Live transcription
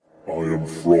I am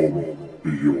from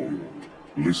beyond.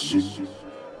 Listen,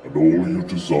 and all you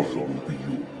desire will be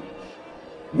yours.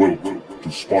 Welcome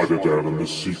to Spider-Dan and the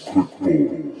Secret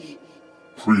Balls.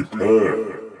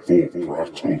 Prepare for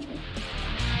battle.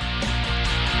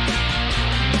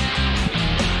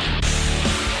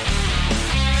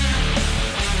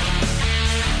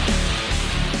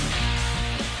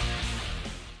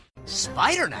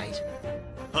 Spider Knight?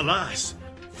 Alas,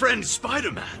 friend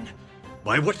Spider-Man,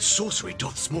 by what sorcery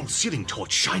doth small ceiling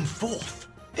torch shine forth?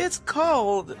 It's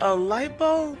called a light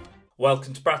bulb.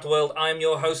 Welcome to Battle World. I'm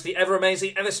your host, the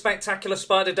ever-amazing, ever-spectacular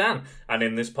Spider-Dan. And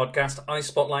in this podcast, I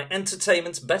spotlight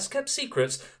entertainment's best-kept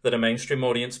secrets that a mainstream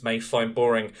audience may find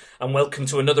boring. And welcome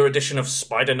to another edition of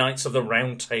Spider Knights of the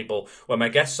Round Table, where my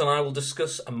guests and I will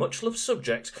discuss a much-loved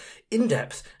subject in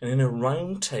depth and in a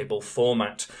round table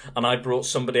format. And I brought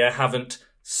somebody I haven't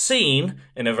seen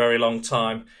in a very long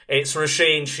time. It's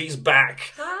Roisin. She's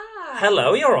back. Hi.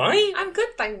 Hello, you alright? I'm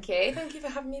good, thank you. Thank you for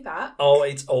having me back. Oh,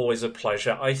 it's always a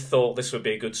pleasure. I thought this would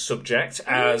be a good subject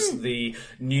as the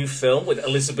new film with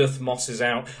Elizabeth Moss is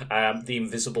out, The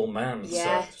Invisible Man.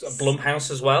 Yes. So, Blumhouse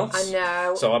as well. I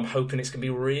know. So I'm hoping it's going to be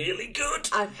really good.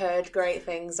 I've heard great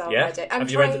things Yeah? already.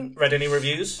 Have you read any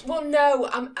reviews? Well, no.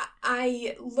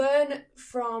 I learn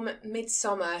from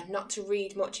Midsummer not to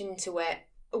read much into it.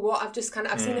 What I've just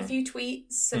I've seen a few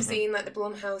tweets. I've seen like the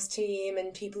Blumhouse team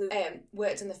and people who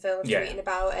worked on the film tweeting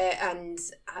about it, and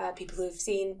people who've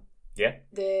seen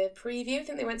the preview. I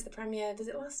think they went to the premiere. Was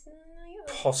it last night?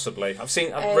 Possibly. I've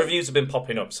seen reviews have been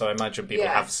popping up, so I imagine people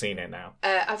have seen it now.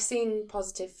 I've seen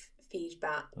positive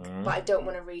feedback, but I don't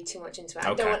want to read too much into it.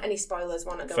 I don't want any spoilers.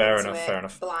 Want to go Fair into enough, it fair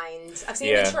enough. blind. I've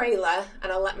seen the trailer,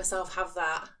 and I'll let myself have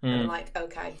that. And I'm like,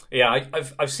 okay. Yeah,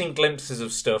 I've seen glimpses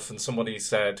of stuff, and somebody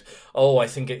said, "Oh, I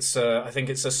think it's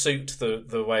a suit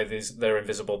the way they're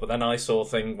invisible." But then I saw a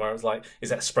thing where it was like,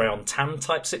 "Is that a spray on tan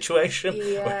type situation?"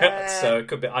 Yeah. So it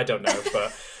could be. I don't know,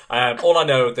 but all I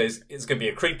know is it's going to be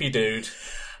a creepy dude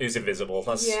who's invisible.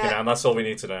 That's and that's all we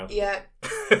need to know. Yeah.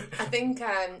 I think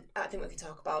we can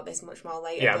talk about this much more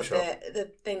later. Yeah, but sure. The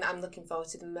thing that I'm looking forward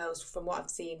to the most from what I've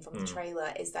seen from the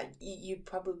trailer is that you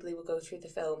probably will go through the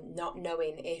film not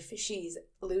knowing if she's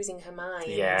losing her mind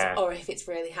or if it's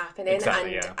really happening.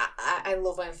 Exactly, and I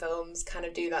love when films kind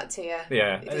of do that to you.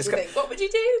 Yeah. And you think, what would you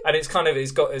do? And it's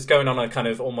going on a kind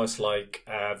of almost like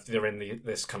they're in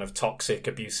this kind of toxic,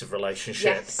 abusive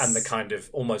relationship, and the kind of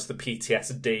almost the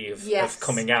PTSD of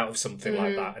coming out of something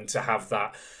like that, and to have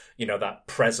that, that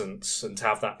presence and to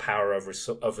have that power over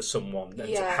someone,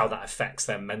 and how that affects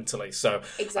them mentally. So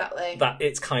exactly that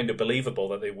it's kind of believable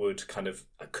that they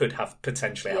could have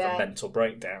potentially have a mental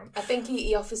breakdown. I think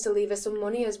he offers to leave her some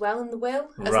money as well in the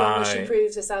will, as long as she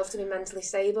proves herself to be mentally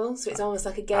stable. So it's almost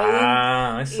like a game.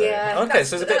 Ah, I see. Yeah, okay,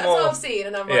 so there's a bit more. That's what I've seen,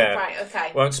 and I'm like, right,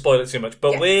 okay. Won't spoil it too much,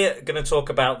 but we're going to talk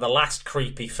about the last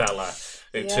creepy fella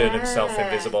who turned himself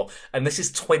invisible, and this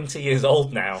is 20 years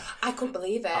old now. I couldn't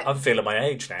believe it. I'm feeling my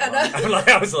age now.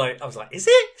 I was like, is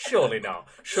it? Surely not.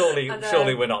 Surely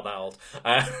we're not that old.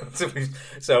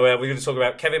 So we're going to talk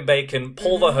about Kevin Bacon,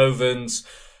 Paul Verhoeven's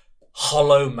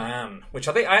Hollow Man, which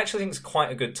I actually think is quite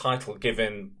a good title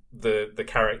given the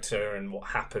character and what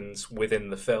happens within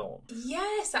the film.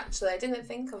 Yes, actually, I didn't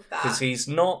think of that. Because he's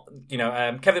not,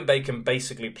 Kevin Bacon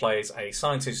basically plays a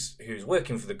scientist who's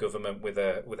working for the government with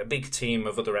a big team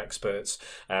of other experts,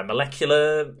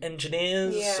 molecular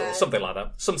engineers or something like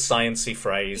that, some sciencey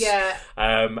phrase. Yeah.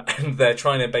 And they're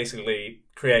trying to basically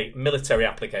create military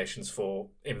applications for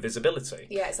invisibility.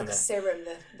 Yeah, it's like a serum,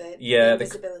 the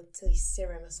invisibility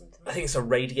serum or something. I think it's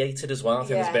irradiated as well. I think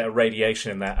there's a bit of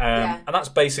radiation in there. And that's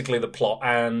basically the plot.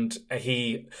 And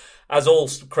he, as all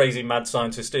crazy mad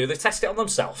scientists do, they test it on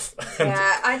themselves.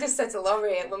 Yeah, I just said to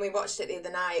Laurie when we watched it the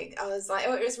other night, I was like,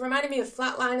 it was reminding me of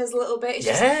Flatliners a little bit. It's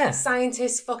just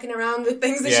scientists fucking around with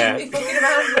things they shouldn't be fucking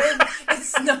around with.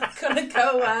 It's not going to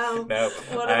go well. No.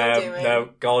 What are we doing? No,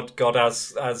 God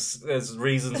has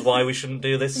reasons why we shouldn't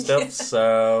do this stuff.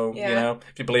 So,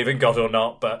 if you believe in God or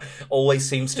not, but always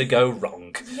seems to go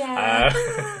wrong. Yeah.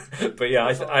 But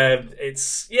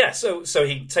yeah, so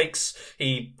he tests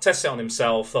it on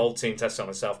himself, the whole team tests it on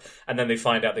himself, and then they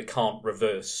find out they can't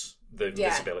reverse the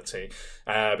invisibility.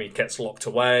 He gets locked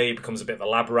away, he becomes a bit of a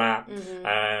lab rat,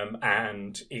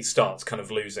 and he starts kind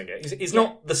of losing it. He's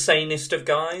not the sanest of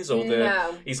guys,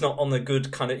 he's not on the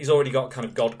good kind of. He's already got kind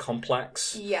of God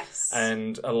complex. Yes,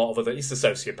 and a lot of other. He's a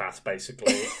sociopath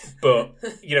basically. But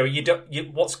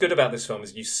what's good about this film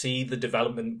is you see the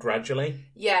development gradually.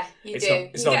 Yeah, you do.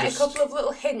 You get a couple of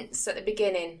little hints at the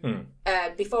beginning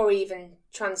before he even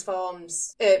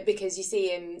transforms because you see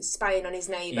him spying on his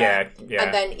neighbour. Yeah.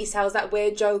 And then he tells that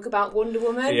weird joke about Wonder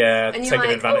Woman. Yeah, and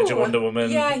taking advantage of Wonder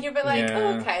Woman. Yeah, you're a bit like,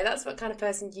 Yeah. okay, that's what kind of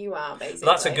person you are,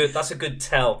 basically. That's a good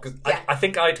tell, because I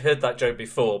think I'd heard that joke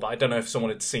before, but I don't know if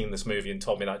someone had seen this movie and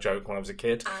told me that joke when I was a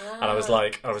kid. And I was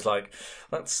like,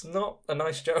 that's not a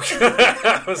nice joke.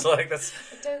 I was like, that's...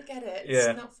 I don't get it.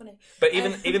 Yeah. It's not funny. But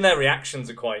even their reactions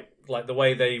are quite, like, the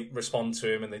way they respond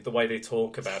to him and the way they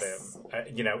talk about him.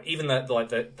 Even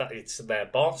that it's their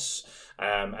boss,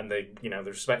 and they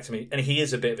respect him. And he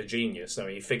is a bit of a genius. So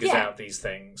he figures out these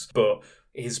things, but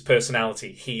his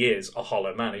personality, he is a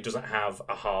hollow man. He doesn't have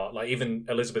a heart. Like, even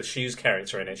Elizabeth Shue's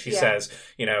character in it, she says,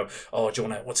 oh, do you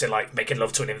want to, what's it like making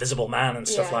love to an invisible man and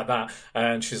stuff like that?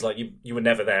 And she's like, you were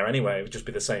never there anyway. It would just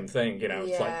be the same thing,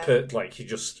 It's like he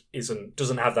just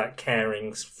doesn't have that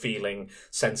caring, feeling,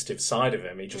 sensitive side of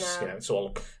him. He just, it's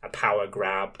all a power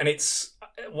grab. And it's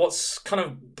it's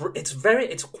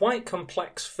quite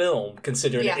complex film,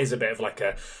 considering it is a bit of like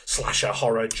a slasher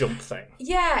horror jump thing.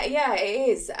 Yeah, it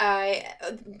is. They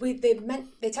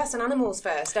test on animals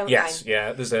first, don't they? Yes,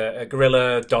 yeah. There's a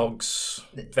gorilla, dogs,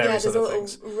 various other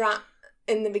things. There's a little rat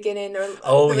in the beginning.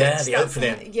 The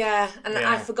opening. Yeah, and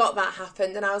I forgot that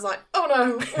happened, and I was like, oh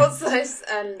no, what's this?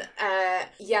 And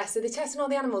so they test on all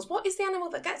the animals. What is the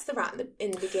animal that gets the rat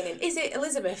in the beginning? Is it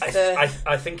Elizabeth? I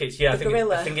think it's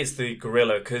gorilla. I think it's the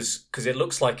gorilla because it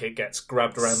looks like it gets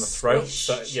grabbed around the throat.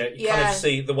 So you kind of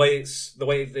see the way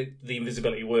the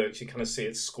invisibility works. You kind of see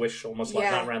it squish almost like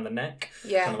that around the neck.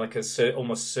 Yeah, kind of like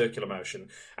almost circular motion.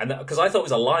 And because I thought it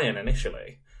was a lion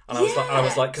initially. And I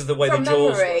was like, because the way the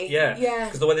jaws were,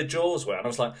 because the way the jaws were, and I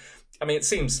was like, I mean, it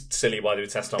seems silly why they would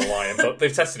test on a lion, but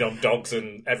they've tested on dogs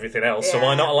and everything else, so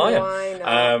why not a lion? Why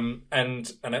not? And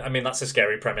I mean, that's a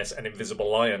scary premise, an invisible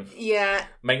lion. Yeah.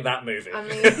 Make that movie. I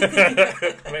mean...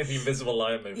 Make the invisible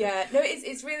lion movie. Yeah, no,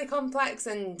 it's really complex,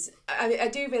 and I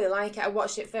do really like it. I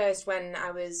watched it first when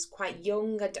I was quite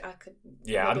young. I could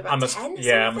about 10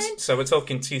 so we're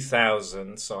talking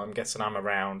 2000, so I'm guessing I'm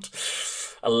around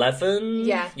 11?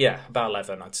 Yeah, about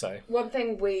 11, I'd say. One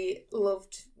thing we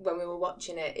loved when we were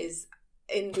watching it is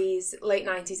in these late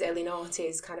 90s, early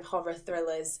 90s kind of horror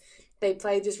thrillers, they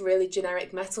play just really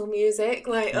generic metal music.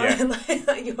 Like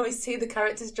you always see the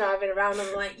characters driving around and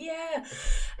I'm like, yeah.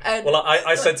 And, well,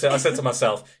 I said to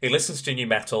myself, he listens to new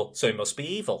metal, so he must be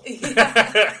evil. He's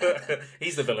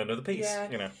the villain of the piece, But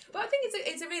I think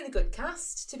it's a really good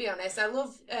cast, to be honest. I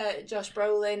love Josh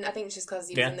Brolin. I think it's just because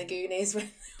he was in the Goonies when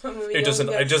we were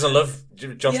younger. Who doesn't love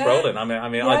Josh Brolin? I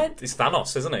mean, he's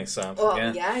Thanos, isn't he? So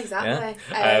exactly.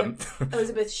 Yeah.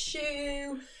 Elizabeth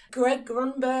Shue. Greg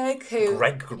Grunberg,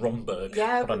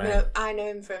 I know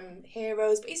him from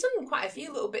Heroes, but he's done quite a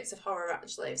few little bits of horror.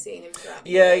 Actually, I've seen him throughout.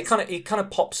 Yeah, he kind of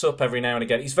pops up every now and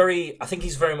again. I think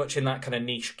he's very much in that kind of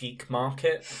niche geek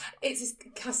market. It's his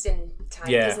casting type,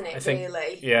 isn't it?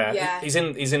 Really? Yeah. He's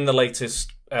in the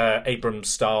latest Abrams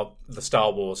Star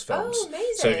Wars films. Oh, amazing.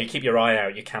 So if you keep your eye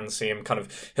out, you can see him kind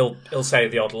of, he'll say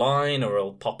the odd line or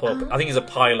he'll pop up. I think he's a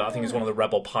pilot. I think he's one of the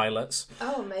Rebel pilots.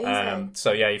 Oh, amazing.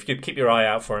 So yeah, if you keep your eye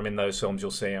out for him in those films,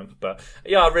 you'll see him. But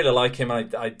yeah, I really like him.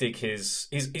 I dig he's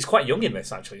quite young in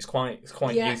this, actually. He's quite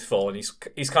youthful, and he's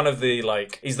kind of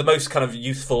he's the most kind of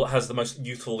youthful, has the most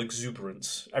youthful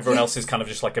exuberance. Everyone else is kind of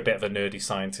just like a bit of a nerdy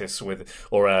scientist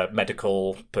or a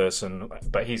medical person,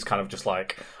 but he's kind of just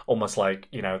like, almost like,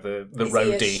 the is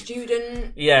roadie. He a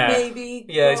student, maybe.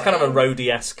 Yeah, he's kind of a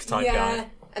roadie-esque type guy.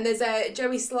 And there's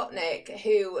Joey Slotnick,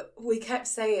 who we kept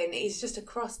saying he's just a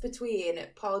cross between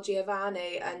Paul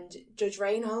Giovanni and Judge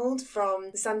Reinhold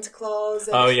from Santa Claus.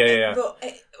 And,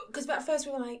 Because at first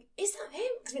we were like, is that him?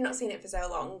 Because we've not seen it for so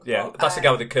long. Yeah, but, that's the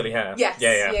guy with the curly hair. Yes.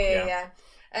 Yeah.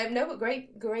 No, but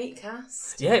great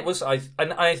cast. Yeah, it was. I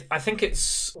think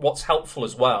it's what's helpful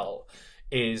as well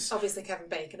is obviously Kevin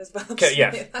Bacon as well. We'll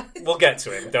get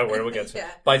to him. Don't worry, we'll get to him.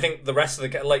 But I think the rest of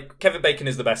Kevin Bacon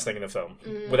is the best thing in the film,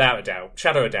 without a doubt,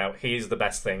 shadow of a doubt. He is the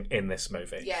best thing in this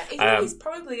movie. Yeah, he's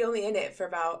probably only in it for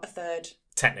about a third.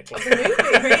 Technically, of the movie,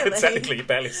 really. Technically, you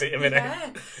barely see him in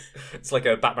it. It's like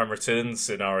a Batman Returns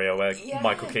scenario where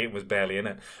Michael Keaton was barely in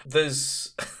it.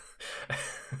 There's.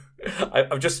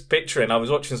 I'm just picturing, I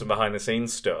was watching some behind the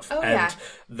scenes stuff,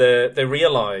 they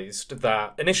realised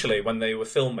that initially when they were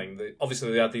filming,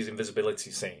 obviously they had these invisibility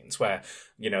scenes where,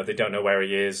 they don't know where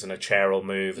he is and a chair will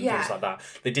move and things like that.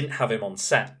 They didn't have him on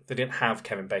set. They didn't have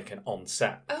Kevin Bacon on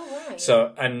set. Oh, right.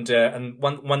 So, and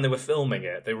when they were filming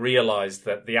it, they realised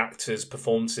that the actors'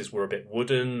 performances were a bit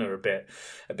wooden or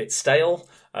a bit stale.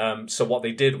 So what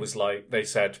they did was they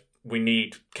said, we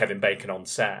need Kevin Bacon on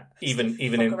set, even Fuck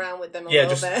in around with them a yeah,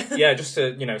 little just bit. yeah, just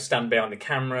to stand behind the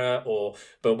camera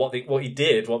but what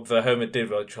Verhoeven did,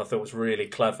 which I thought was really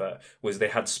clever, was they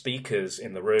had speakers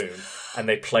in the room and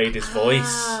they played his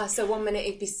voice. So 1 minute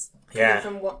he'd be coming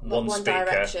from one speaker.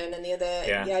 direction and the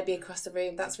other he'd be across the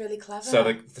room. That's really clever.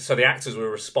 So the actors were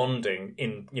responding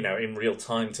in real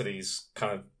time to these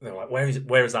kind of, they're like,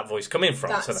 where is that voice coming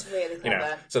from? That's really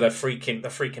clever. So they're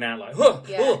freaking out like,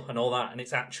 oh, and all that, and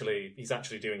he's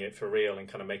actually doing it for real and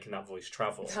kind of making that voice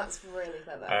travel. That's really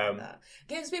clever. That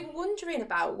gives people wondering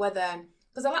about whether,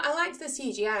 because I liked the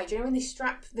CGI. Do you know when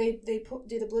they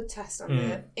do the blood test on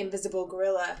the invisible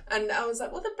gorilla, and I was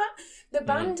like, well, the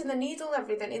band and the needle and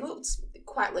everything, it looked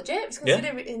quite legit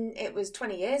considering it was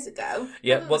 20 years ago.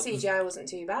 Yeah, the CGI wasn't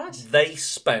too bad. They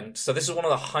spent, so this is one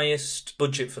of the highest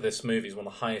budget for this movie, is one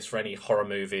of the highest for any horror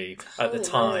movie at the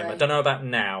time. Really? I don't know about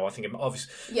now. I think it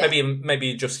obviously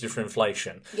maybe adjusted for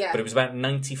inflation. Yeah. But it was about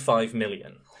 95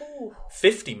 million. Ooh.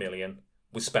 50 million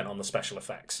was spent on the special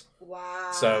effects.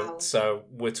 Wow. So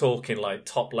we're talking like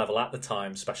top level at the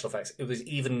time special effects. It was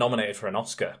even nominated for an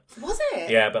Oscar. Was it?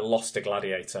 Yeah, but lost to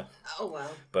Gladiator. Oh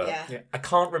well. But yeah. I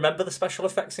can't remember the special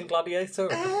effects in Gladiator.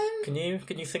 Can you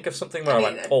think of something where I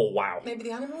went, oh wow? Maybe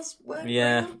the animals were.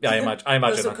 Yeah, I imagine.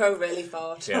 Russell Crowe really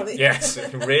fought. Yeah. Yes,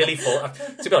 really fought.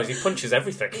 To be honest, he punches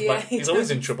everything. Yeah, he's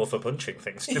always in trouble for punching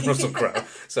things. Russell Crowe,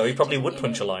 so he probably would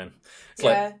punch a lion.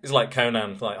 It's like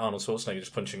Conan, like Arnold Schwarzenegger,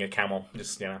 just punching a camel.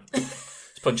 Just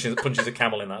punches a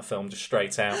camel in that film just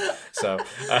straight out. So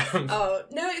oh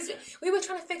no, we were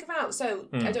trying to figure out. So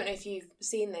I don't know if you've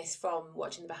seen this from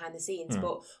watching the behind the scenes,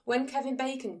 but when Kevin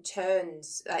Bacon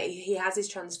turns, he has his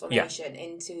transformation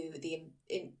into the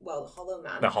Hollow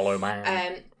Man. The Hollow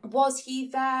Man. Was he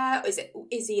there?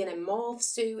 Is he in a morph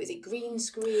suit? Is it green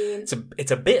screen?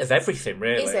 It's a bit of everything,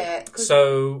 really. Is it?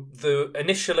 So the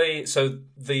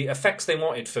effects they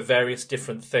wanted for various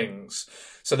different things.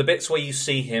 So the bits where you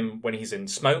see him when he's in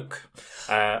smoke,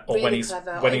 or really when he's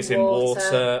clever. when he's in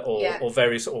water, Yeah.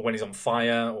 or when he's on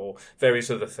fire, or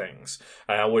various other things,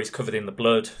 where he's covered in the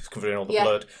blood, he's covered in all the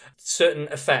blood. Certain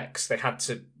effects they had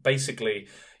to basically.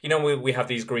 We have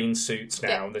these green suits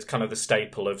now. There's kind of the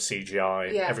staple of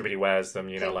CGI. Yeah. Everybody wears them.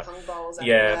 Ping pong balls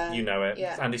yeah, everywhere. you know it.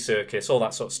 Yeah. Andy Serkis, all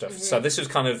that sort of stuff. So this was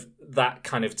kind of that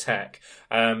kind of tech.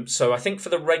 So I think for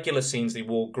the regular scenes, they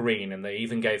wore green, and they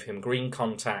even gave him green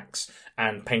contacts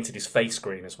and painted his face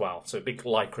green as well. So a big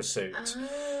lycra suit.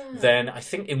 Then I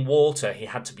think in water, he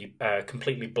had to be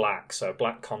completely black. So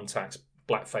black contacts,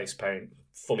 black face paint,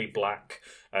 fully black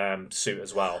suit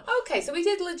as well. Okay, so he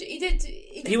did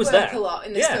was work there a lot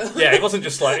in this film. Yeah, it wasn't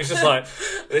just like, it's just like,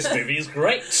 this movie is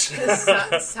great.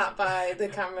 sat by the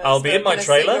camera. I'll be in my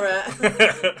trailer.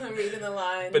 I'm reading the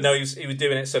lines. But no, he was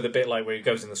doing it so the bit like where he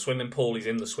goes in the swimming pool, he's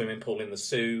in the swimming pool in the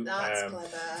suit. That's clever.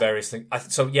 Various things.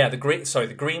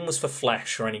 The green was for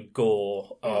flesh or any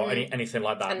gore or anything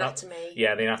like that. Anatomy. The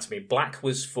anatomy. Black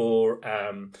was for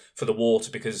the water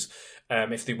because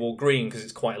if they wore green, because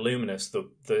it's quite luminous,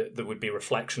 there would be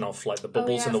reflection of like the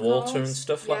bubbles in the water and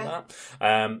stuff like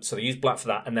that. So they used black for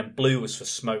that, and then blue was for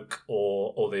smoke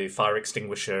or the fire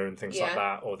extinguisher and things like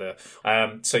that. Or the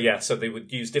so they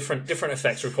would use different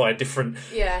effects required different.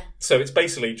 Yeah. So it's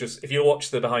basically just if you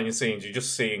watch the behind the scenes, you're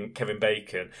just seeing Kevin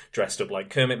Bacon dressed up like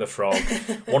Kermit the Frog,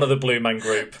 one of the Blue Man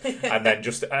Group, and then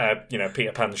just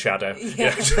Peter Pan's shadow.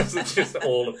 Yeah, just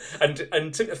all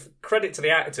and to credit to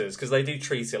the actors because they do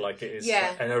treat it like it is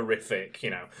an horrific,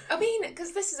 I mean,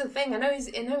 because this is the thing. I know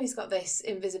he's got this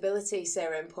invisibility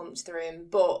serum pumped through him,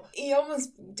 but he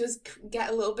almost does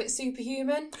get a little bit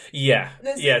superhuman. Yeah,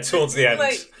 towards the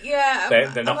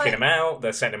end. They're knocking him out.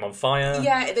 They're setting him on fire.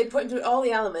 Yeah, they put him through all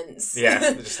the elements. Yeah,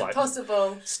 they're just like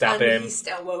possible. Stab and him. He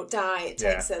still won't die. It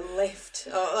takes a lift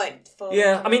or fall.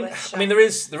 Yeah, I mean, there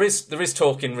is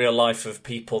talk in real life of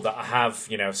people that have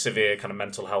severe kind of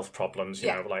mental health problems.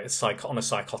 Like on a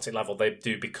psychotic level, they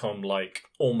do become like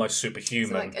almost superhuman.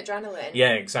 So like adrenaline.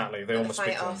 Yeah, exactly. They almost fight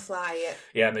become, or fly.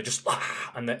 Yeah, and they just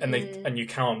and you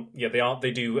can't. Yeah,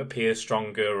 they do appear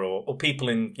stronger, or people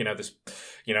in this.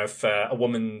 If a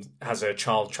woman has a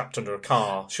child trapped under a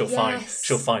car, she'll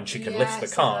find she can lift the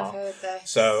car. I've heard this.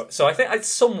 So I think it's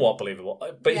somewhat believable,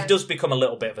 but he does become a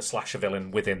little bit of a slasher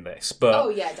villain within this.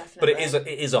 But definitely. But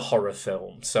it is a horror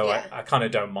film, so I kind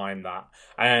of don't mind that.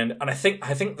 And I think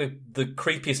the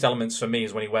creepiest elements for me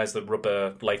is when he wears the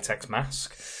rubber latex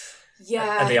mask.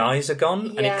 Yeah. And the eyes are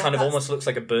gone, and it kind of almost looks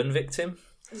like a burn victim.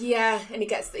 Yeah, and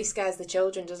he scares the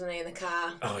children, doesn't he, in the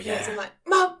car? Oh, yeah. And like,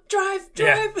 Mom, drive!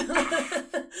 Yeah.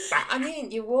 I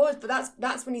mean, you would, but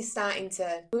that's when he's starting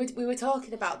to. We were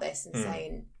talking about this and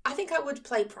saying, I think I would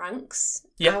play pranks.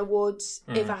 Yeah. I would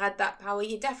if I had that power.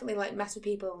 You definitely like mess with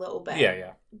people a little bit.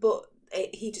 Yeah. But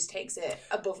he just takes it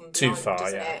above and beyond, Too far,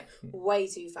 doesn't yeah. it? Way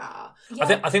too far.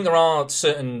 Yeah. I think there are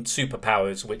certain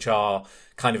superpowers which are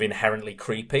kind of inherently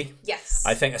creepy. Yes.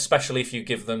 I think especially if you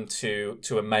give them to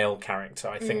a male character,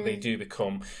 I think they do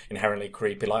become inherently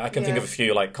creepy. Like I can think of a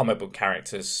few like comic book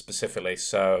characters specifically.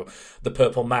 So the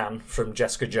Purple Man from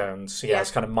Jessica Jones, he has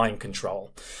kind of mind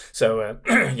control. So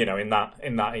in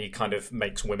that he kind of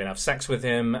makes women have sex with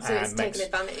him So and it's makes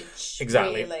taking advantage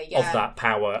exactly really, of that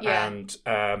power. Yeah.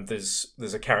 And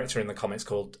there's a character in the comics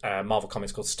called Marvel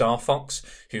Comics called Star Fox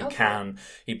who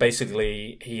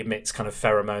he emits kind of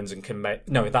pheromones and can make.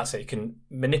 No, that's it. You can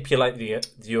manipulate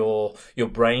your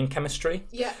brain chemistry,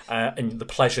 and the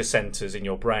pleasure centers in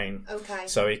your brain. Okay.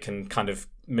 So he can kind of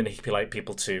manipulate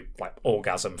people to like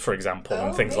orgasm, for example,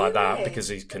 and things like that because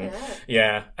he can.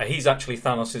 Yeah, he's actually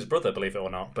Thanos' brother, believe it or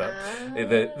not. But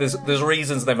there's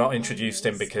reasons they've not introduced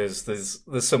him because there's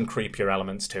some creepier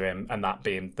elements to him, and that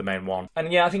being the main one.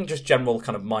 And yeah, I think just general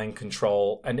kind of mind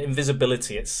control and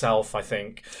invisibility itself. I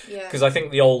think because I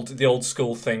think the old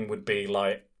school thing would be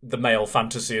like. The male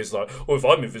fantasy is like, oh, if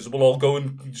I'm invisible, I'll go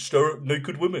and stare at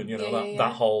naked women. You know,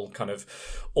 that whole kind of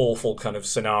awful kind of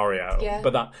scenario. Yeah.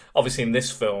 But that obviously in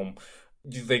this film,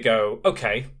 they go,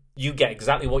 okay, you get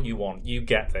exactly what you want. You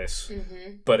get this.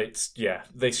 Mm-hmm. But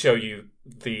they show you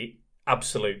the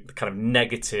absolute kind of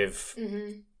negative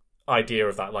idea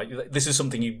of that. Like, this is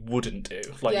something you wouldn't do.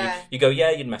 Like, you go,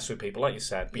 you'd mess with people, like you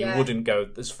said, but you wouldn't go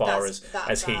as far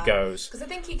as he goes. Because I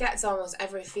think he gets almost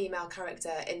every female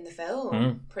character in the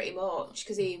film, pretty much.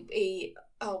 Because he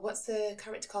what's the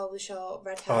character called with short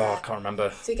red hair? Oh, I can't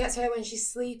remember. So he gets her when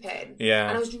she's sleeping. Yeah.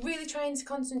 And I was really trying to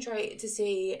concentrate to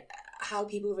see how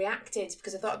people reacted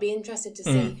because I thought I'd be interested to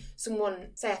see someone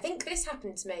say, I think this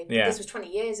happened to me. Yeah. This was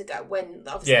 20 years ago when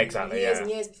obviously years and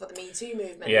years before the Me Too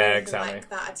movement and everything like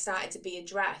that had started to be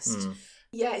addressed.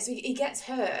 Yeah, so he gets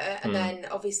her and then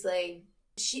obviously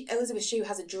Elizabeth Shue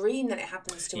has a dream that it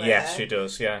happens to her. Yes, she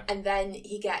does, yeah. And then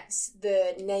he gets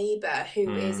the neighbour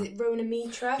who is it Rona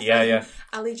Mitra? Yeah.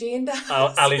 Ali G in the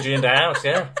House. Oh, Ali G in the House,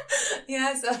 yeah.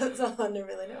 Yeah, so that's all I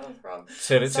really know her from.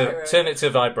 Turn it to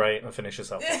vibrate and finish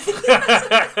yourself. That's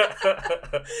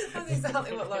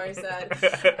exactly what Laurie said.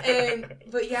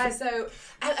 But yeah, so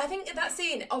I think that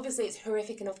scene, obviously it's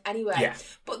horrific enough anyway. Yeah.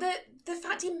 But the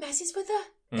fact he messes with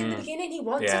her in the beginning, he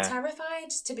wants her terrified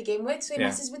to begin with, so he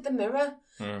messes with the mirror.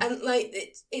 And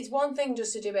like it's one thing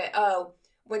just to do it,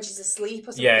 when she's asleep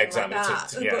or something like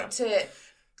that. But to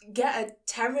get her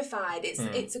terrified, it's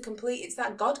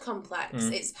that God complex.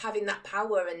 It's having that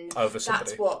power, and over somebody.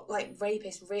 That's what like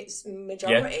rapists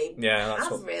majority that's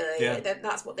have what, really.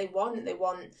 That's what they want. They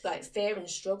want like fear and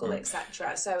struggle,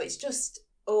 etc. So it's just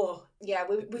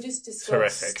we just discussed.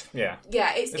 Horrific. Yeah,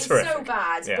 it's so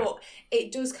bad, but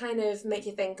it does kind of make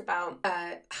you think about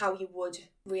how you would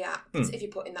react if you're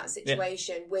put in that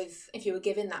situation if you were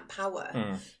given that power.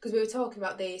 Because we were talking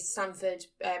about the Stanford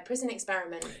prison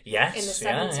experiment in the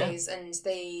 70s, and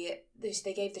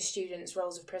they gave the students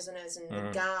roles of prisoners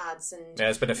and guards, and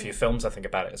there's been a few films I think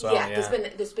about it as well.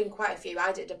 There's been quite a few.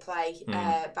 I did a play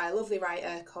by a lovely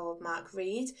writer called Mark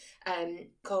Reed,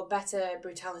 called Better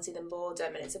Brutality Than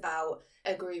Boredom, and it's about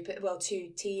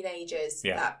two teenagers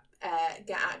that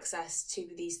get access to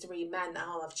these three men that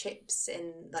all have chips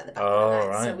in like the back of their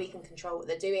necks, so we can control what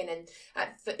they're doing. And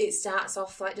it starts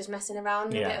off like just messing around,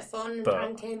 a bit of fun and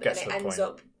pranking, and it ends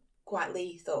up quite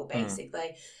lethal,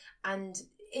 basically. And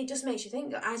it just makes you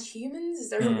think, as humans, is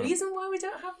there a reason why we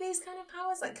don't have these kind of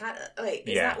powers?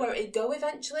 Is that where it'd go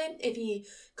eventually?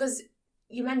 Because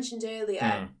you mentioned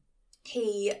earlier,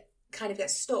 he kind of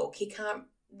gets stuck.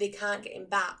 They can't get him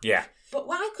back. Yeah. But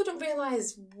I couldn't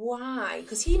realise why,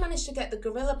 because he managed to get the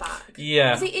gorilla back.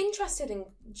 Yeah. Do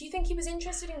you think he was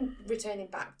interested in returning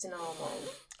back to normal?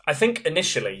 I think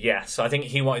initially, yes. I think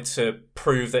he wanted to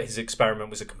prove that his experiment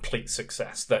was a complete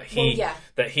success. That he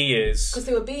is, because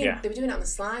they were doing it on the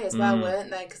sly as well,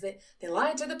 weren't they? Because they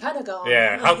lied to the Pentagon.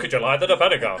 Yeah, how could you lie to the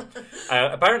Pentagon?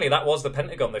 Apparently, that was the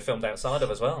Pentagon they filmed outside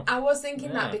of as well. I was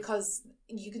thinking that because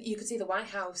you could see the White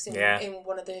House in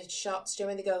one of the shots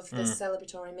during they go for the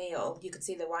celebratory meal. You could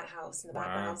see the White House in the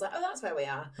background. I was like, oh, that's where we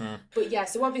are. But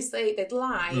so obviously they'd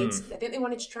lied. I think they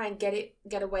wanted to try and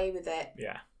get away with it.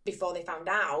 Yeah. Before they found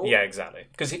out. Yeah, exactly.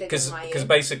 Because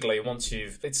basically, once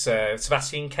it's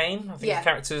Sebastian Cain, I think the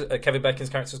character, Kevin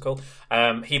Bacon's character is called.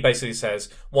 He basically says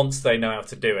once they know how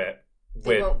to do it,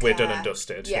 They won't we're done care. and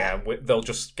dusted. Yeah. They'll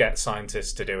just get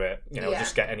scientists to do it. Yeah.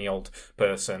 Just get any old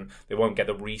person. They won't get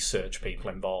the research people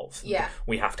involved. Yeah.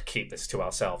 We have to keep this to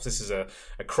ourselves. This is a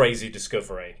crazy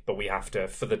discovery, but we have to,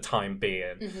 for the time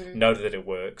being, know that it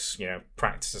works.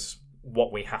 Practice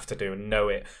what we have to do and know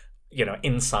it,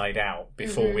 inside out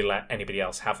before we let anybody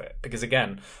else have it. Because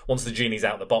again, once the genie's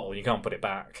out of the bottle, you can't put it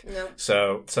back. No.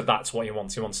 So that's what he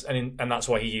wants. And that's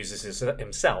why he uses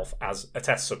himself as a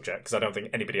test subject, because I don't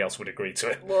think anybody else would agree to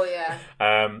it. Well, yeah.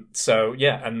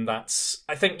 And that's,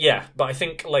 I think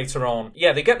later on,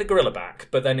 they get the gorilla back,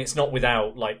 but then it's not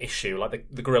without issue.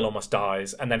 The gorilla almost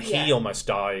dies, and then he almost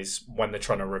dies when they're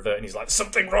trying to revert, and he's like,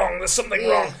 something wrong, there's something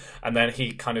wrong. And then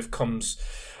he kind of comes,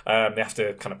 they have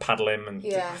to kind of paddle him, and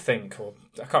I think, or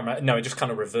I can't remember. No, it just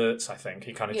kind of reverts. I think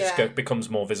he kind of just becomes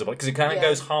more visible because he kind of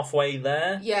goes halfway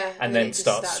there, and then it just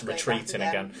starts going retreating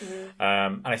back again.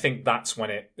 And I think that's when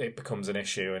it becomes an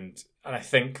issue. And I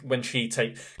think when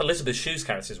Elizabeth Shue's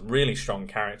character is a really strong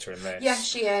character in this. Yeah,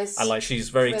 she is. And she's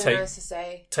very nice to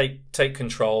say. take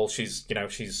control. She's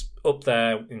she's up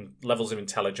there in levels of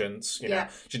intelligence.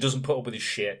 She doesn't put up with his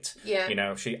shit.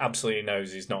 Yeah. She absolutely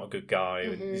knows he's not a good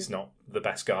guy. He's not the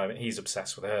best guy, but he's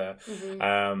obsessed with her.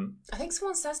 I think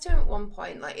someone says to him at one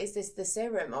point, is this the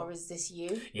serum or is this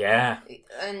you? Yeah.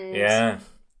 And yeah.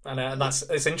 And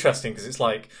it's interesting because it's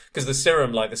because the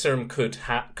serum could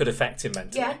affect him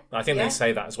mentally. Yeah. I think they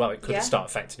say that as well. It could start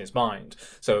affecting his mind.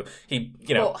 So he,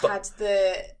 had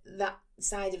that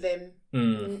side of him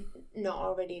not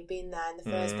already been there in the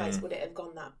first place, would it have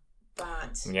gone that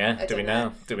bad? Yeah. Do we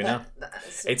know?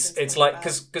 It's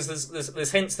because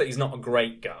there's hints that he's not a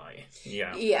great guy.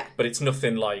 Yeah. Yeah. But it's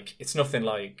nothing like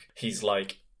he's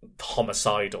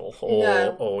homicidal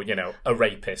or a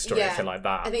rapist or anything like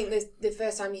that. I think the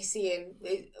first time you see him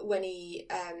when he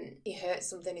hurts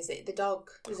something, is it the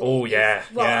dog?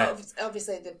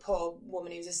 Obviously the poor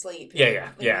woman who's asleep. He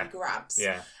grabs.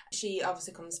 Yeah. She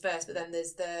obviously comes first, but then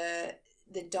there's the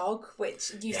dog,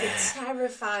 which used to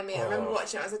terrify me. I remember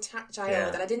watching it as a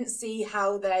child, and I didn't see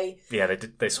how they. Yeah,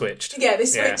 they switched. Yeah, they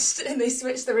switched, and they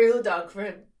switched the real dog for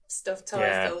a stuffed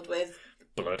toy filled with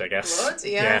blood, I guess. Blood,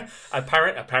 yeah.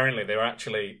 Apparently,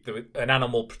 an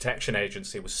animal protection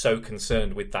agency was so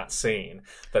concerned with that scene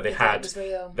that they had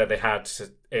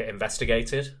it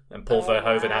investigated, and Paul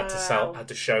Verhoeven had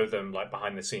to show them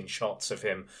behind the scenes shots of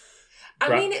him.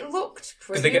 It looked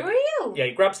pretty real. Yeah,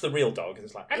 he grabs the real dog and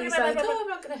it's like, he's like, I'm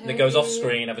not going to hurt and it goes off you.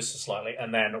 screen ever so slightly,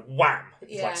 and then wham,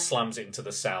 it slams it into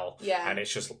the cell, and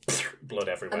it's just blood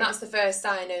everywhere. And that's the first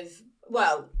sign of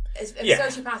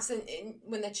sociopaths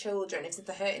when they're children, if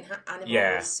they're hurting animals.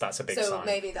 Yeah, that's a big sign. So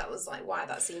maybe that was why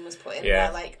that scene was put in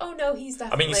there. Oh no, he's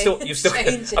definitely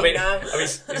changing now.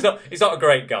 He's not a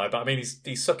great guy, but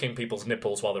he's sucking people's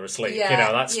nipples while they're asleep.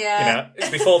 Yeah, it's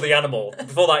before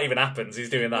that even happens. He's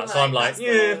doing that, so I'm like,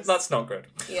 that's not good.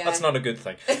 Yeah. That's not a good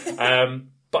thing.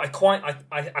 But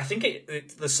I think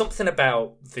there's something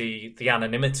about the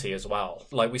anonymity as well.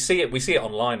 We see it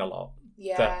online a lot.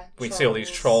 Yeah, that we see all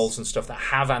these trolls and stuff that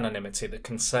have anonymity, that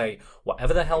can say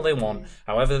whatever the hell they want,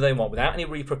 however they want, without any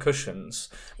repercussions,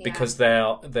 because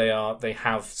they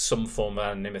have some form of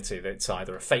anonymity. That's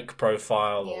either a fake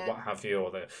profile or what have you,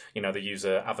 or the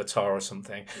user avatar or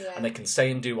something, and they can say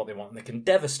and do what they want, and they can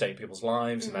devastate people's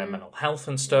lives and their mental health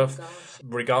and stuff,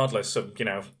 regardless of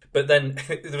But then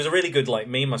there was a really good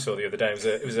meme I saw the other day.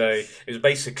 It was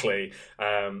basically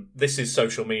this is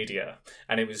social media,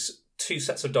 and it was two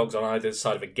sets of dogs on either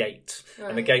side of a gate,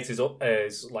 and the gate is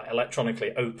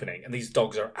electronically opening, and these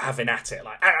dogs are having at it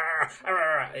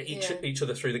each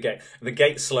other through the gate, and the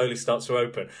gate slowly starts to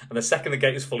open, and the second the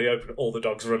gate is fully open, all the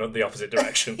dogs run up the opposite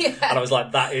direction. And I was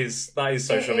like, that is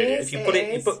social media. If you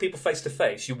put people face to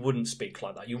face, you wouldn't speak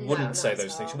like that. You wouldn't say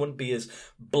those things. You wouldn't be as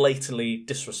blatantly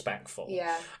disrespectful.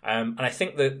 And I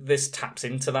think that this taps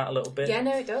into that a little bit. Yeah,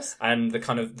 no, it does. And the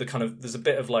kind of there's a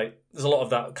bit of there's a lot of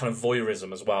that kind of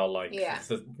voyeurism as well.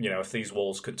 If these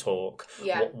walls could talk,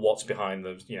 what's behind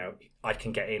them? I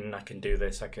can get in, I can do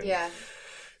this, I can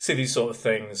see these sort of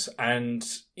things. And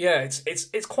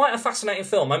it's quite a fascinating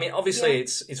film. I mean, obviously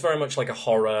it's very much like a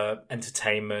horror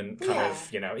entertainment kind of,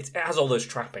 it has all those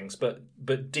trappings, but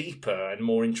deeper and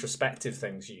more introspective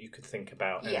things you could think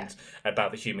about, and about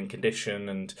the human condition,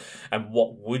 and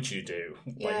what would you do,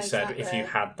 you said, if you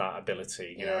had that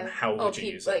ability, and how would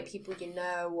you use it? People you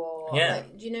know, or do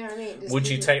you know what I mean? Would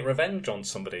you take revenge on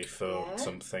somebody for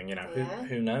something?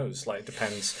 Who knows?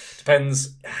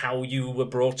 Depends how you were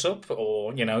brought up,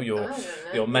 or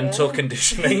your mental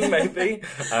conditioning, maybe.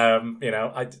 I'm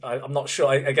not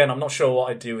sure. I'm not sure what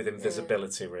I'd do with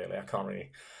invisibility. Really, I can't really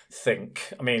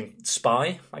think. I mean,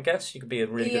 spy, I guess. You could be a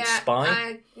really good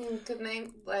spy. Good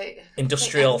name. Like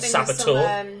industrial saboteur.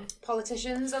 Some,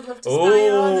 politicians I'd love to spy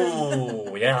on.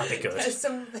 Oh, yeah, that'd be good.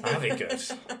 That'd be good.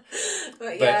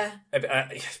 But yeah.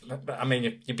 I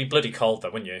mean, you'd be bloody cold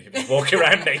though, wouldn't you? You'd be walking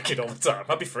around naked all the time.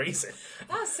 I'd be freezing.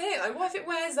 That's it. Like, what if it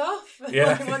wears off?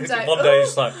 Yeah. Like, one day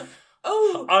it's like,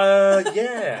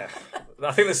 yeah.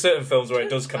 I think there's certain films where it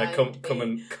does kind of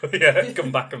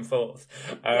come back and forth.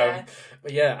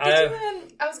 But yeah.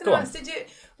 I was going to ask, did you?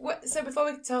 So before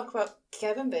we talk about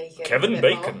Kevin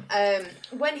Bacon,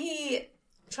 when he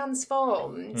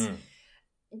transformed,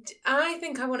 I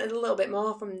think I wanted a little bit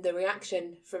more from the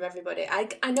reaction from everybody.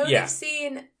 I know they've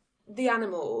seen the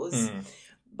animals.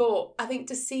 But I think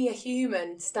to see a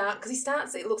human start, because he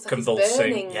starts, it looks like he's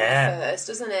burning first,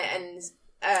 doesn't it? And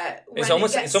it's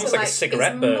almost like a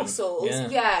cigarette burn. Muscles,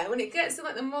 when it gets to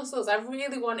like the muscles, I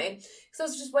really wanted, because I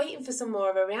was just waiting for some more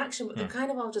of a reaction, but they're kind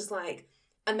of all just like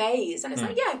amazed, and it's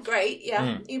like, yeah, great,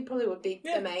 you probably would be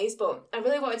amazed, but I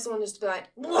really wanted someone just to be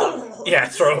like,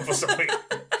 throw up or something.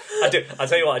 I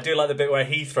tell you what, I do like the bit where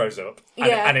he throws up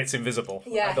and it's invisible.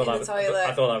 Yeah, I thought in the toilet.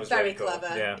 I thought that was very really cool.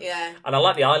 clever. Yeah, and I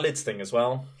like the eyelids thing as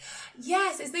well.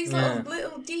 Yes, it's these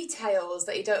little details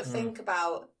that you don't think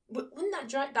about. Wouldn't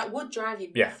that would drive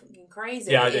you fucking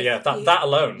crazy? Yeah. That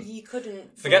alone, you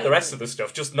couldn't forget the rest of the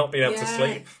stuff. Just not being able to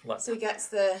sleep. So he gets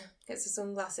the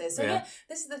sunglasses. So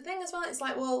this is the thing as well. It's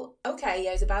like, well, okay,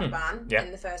 he's a bad man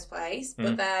in the first place,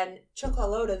 but then chuck a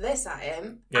load of this at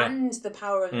him and the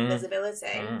power of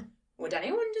invisibility. Would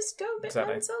anyone just go a bit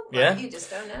mental? Like, you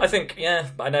just don't know. I think,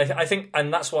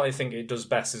 and that's what I think it does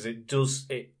best. Is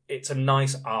it's a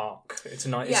nice arc. It's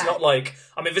not like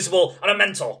I'm invisible and I'm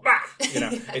mental.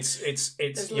 It's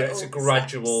a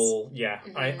gradual. Steps.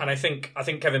 I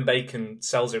think Kevin Bacon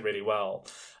sells it really well.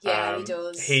 Yeah, he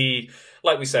does.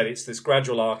 Like we said, it's this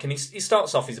gradual arc, and he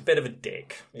starts off. He's a bit of a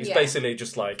dick. He's basically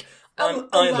just like.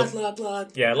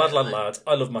 Lad. Yeah, lad.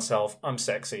 I love myself. I'm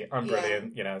sexy. I'm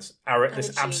brilliant. You know,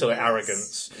 this absolute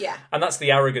arrogance. Yeah. And that's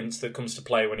the arrogance that comes to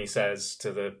play when he says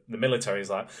to the military, he's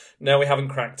like, no, we haven't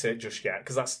cracked it just yet.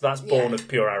 Because that's born of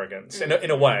pure arrogance.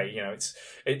 In a way, you know,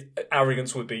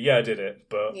 arrogance would be, I did it.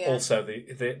 But also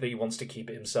he wants to keep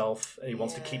it himself. He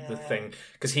wants to keep the thing.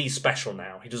 Because he's special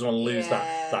now. He doesn't want to lose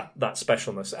that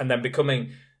specialness. And then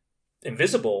becoming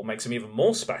invisible makes him even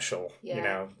more special. You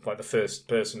know, like the first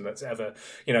person that's ever,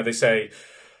 you know, they say,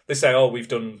 oh, we've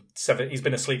done he's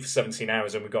been asleep for 17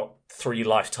 hours and we've got 3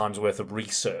 lifetimes worth of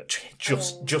research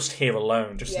just here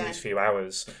alone, in these few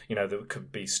hours, you know, that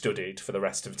could be studied for the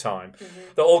rest of time.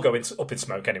 They'll all go up in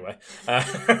smoke anyway.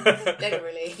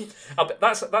 Generally.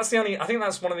 That's the only, I think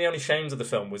that's one of the only shames of the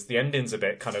film, was the ending's a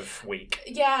bit kind of weak.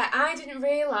 Yeah, I didn't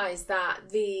realise that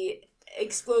the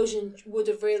explosion would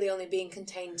have really only been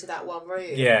contained to that one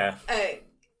room. Yeah. It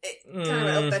kind of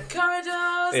went up the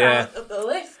corridors, up the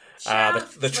lift.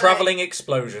 The travelling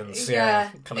explosions,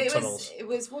 kind of tunnels. It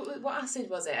was what acid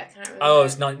was it? I can't remember. Oh,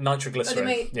 it's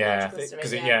nitroglycerin. Nitroglycerin,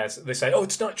 because they say, oh,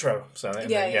 it's nitro. So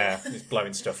he's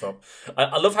blowing stuff up.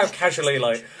 I love how casually,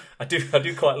 like, I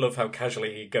do quite love how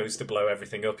casually he goes to blow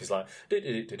everything up. He's like,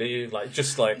 like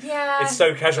just like it's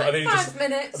so casual. Like and then 5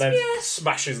 minutes, and then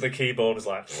smashes the keyboard. Is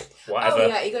like whatever. Oh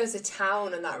yeah, he goes to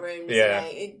town in that room.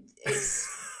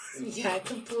 It's. Yeah,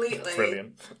 completely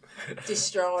brilliant.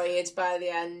 Destroyed by the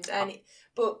end.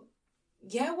 But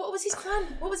what was his plan?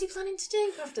 What was he planning to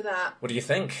do after that? What do you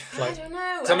think? I don't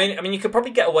know. So, I mean, you could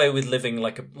probably get away with living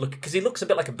like because he looks a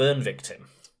bit like a burn victim.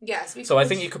 Yes. So I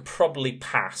think you could probably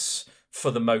pass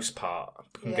for the most part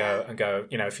and go.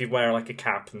 You know, if you wear like a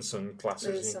cap and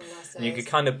sunglasses, you could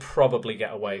kind of probably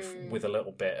get away with a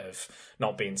little bit of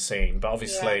not being seen. But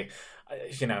obviously,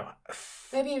 you know.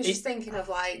 Maybe he was just thinking of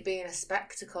like being a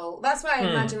spectacle. That's why I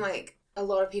imagine like a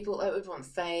lot of people would want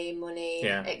fame, money,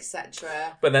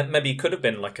 etc. But then maybe he could have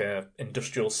been like a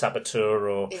industrial saboteur,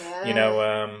 or you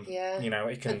know,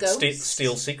 he can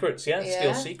steal secrets.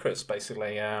 Steal secrets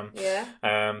basically.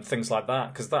 Things like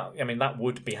that, because that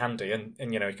would be handy,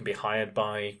 and you know, he can be hired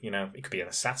by, you know, he could be an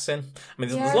assassin. I mean,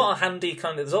 there's a lot of handy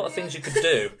there's a lot of things you could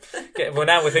do. Well,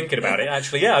 now we're thinking about it.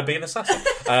 Actually, I'd be an assassin.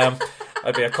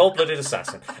 I'd be a cold-blooded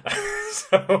assassin.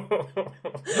 So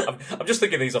I'm just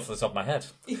thinking these off the top of my head.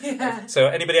 Yeah. So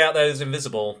anybody out there who's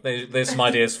invisible, there's some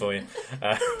ideas for you.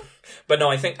 But no,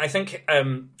 I think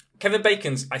Kevin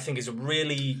Bacon's is a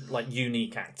really like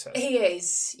unique actor. He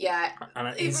is, yeah.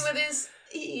 And even with his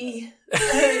EE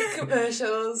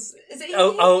commercials. Is it EE?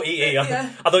 Oh, EE. I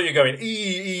thought you were going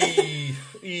EE.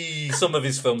 Some of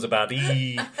his films are bad.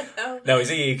 No,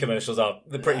 his EE commercials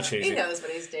they're pretty cheesy. He knows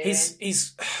what he's doing.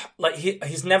 He's like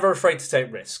he's never afraid to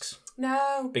take risks.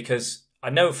 No. Because I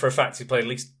know for a fact he played at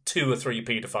least 2 or 3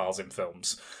 paedophiles in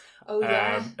films. Oh,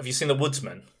 yeah. Have you seen The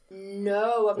Woodsman?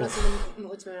 No, I've not seen The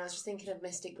Woodsman. I was just thinking of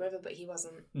Mystic River, but he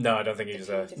wasn't. No, I don't think he was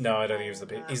a... No, I don't think he was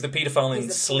the... He's the paedophile in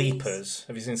Sleepers.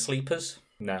 Have you seen Sleepers?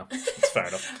 No, it's fair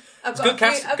enough. It's good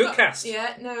cast. Good cast.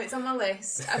 Yeah, no, it's on my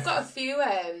list. I've got a few...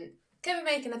 Kevin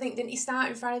Bacon, I think, didn't he start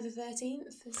in Friday the 13th?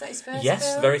 Is that his first Yes,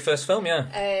 film? the very first film,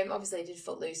 yeah. Obviously, he did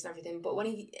Footloose and everything, but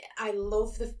I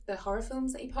love the horror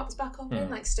films that he pops back up in.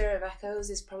 Like Stir of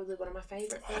Echoes is probably one of my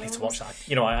favourite films. I need to watch that.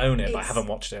 You know, I own it, but I haven't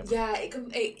watched it. Yeah, I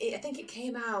think it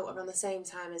came out around the same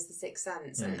time as The Sixth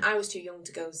Sense, and I was too young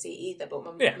to go and see either, but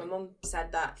my mum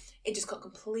said that it just got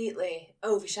completely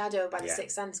overshadowed by The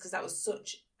Sixth Sense because that was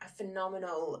such a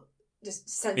phenomenal... just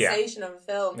sensation of a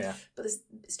film. Yeah. But the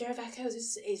Stir of Echoes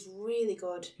is really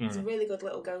good. It's a really good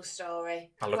little ghost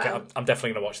story. I'm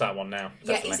definitely going to watch that one now.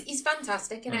 Definitely. Yeah, he's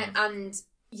fantastic in it. And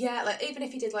yeah, like even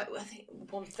if he did like I think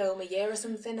one film a year or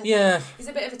something. I think he's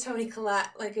a bit of a Tony Collette.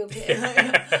 Like he'll be,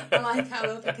 I like how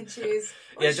he'll pick and choose.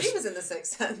 Well, she was in The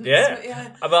Sixth Sense.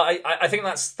 Yeah, but I think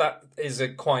that is a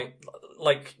quite.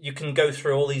 Like you can go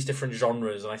through all these different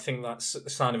genres, and I think that's a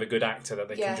sign of a good actor that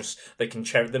they can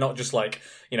cherry. They're not just like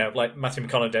like Matthew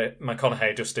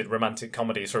McConaughey just did romantic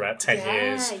comedies for about 10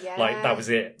 years. Yeah. Like that was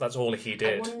it. That's all he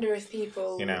did. I wonder if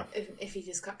people, if he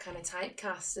just got kind of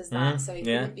typecast as that, so he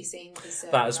couldn't be seen for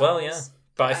certain that as well. roles. Yeah.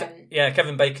 But I think,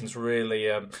 Kevin Bacon's really...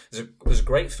 there's a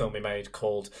great film he made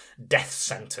called Death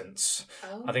Sentence.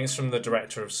 Oh. I think it's from the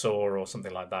director of Saw or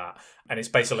something like that. And it's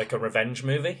basically like a revenge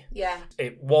movie. Yeah.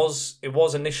 It was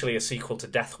initially a sequel to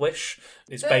Death Wish.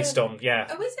 It's based on... Yeah.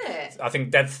 Oh, is it? I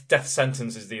think Death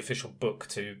Sentence is the official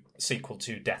sequel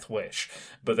to Death Wish.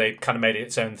 But they kind of made it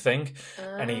its own thing.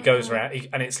 And he goes around...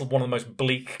 and it's one of the most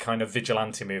bleak kind of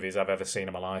vigilante movies I've ever seen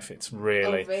in my life. It's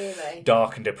really,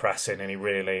 dark and depressing. And he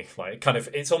really...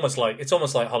 It's almost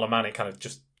like Hollow Man. It kind of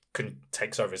just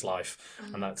takes over his life,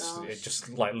 and it just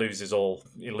like loses all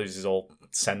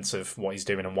sense of what he's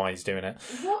doing and why he's doing it.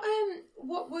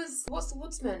 What's The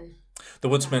Woodsman? The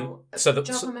Woodsman. So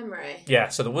jog my memory. Yeah,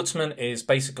 so The Woodsman is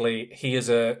basically he is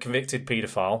a convicted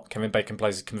paedophile. Kevin Bacon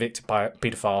plays a convicted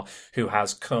paedophile who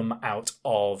has come out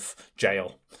of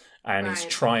jail, and he's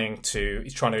trying to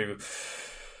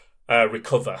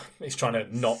recover. He's trying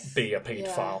to not be a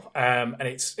paedophile. And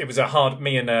it was a hard...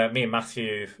 Me and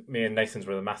Nathan's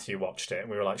brother Matthew watched it, and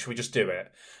we were like, should we just do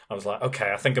it? I was like,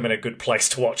 okay, I think I'm in a good place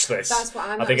to watch this. That's what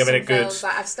I'm in a good...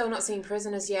 Like, I've still not seen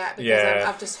Prisoners yet, because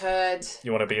I've just heard...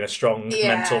 You want to be in a strong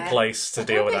mental place to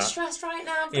deal with that. I'm a bit stressed right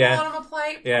now. I've got a lot on my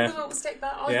plate. Probably won't stick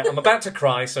that on. Yeah, I'm about to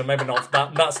cry, so maybe not...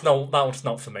 That one's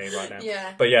not for me right now.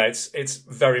 Yeah. But yeah, it's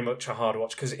very much a hard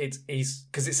watch, because it's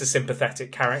a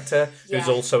sympathetic character who's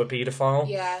also a paedophile.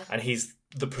 Yeah. And he's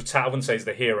I wouldn't say he's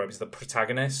the hero, he's the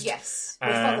protagonist. Yes,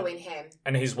 we're following him.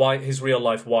 And his real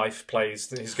life wife plays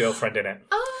his girlfriend in it.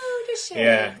 Oh, does she?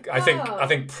 Yeah, I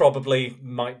think probably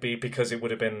might be because it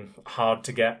would have been hard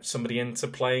to get somebody in to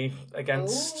play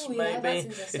against. Maybe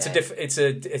that's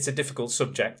it's a difficult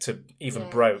subject to even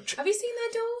broach. Have you seen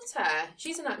their daughter?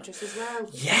 She's an actress as well.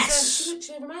 Yes,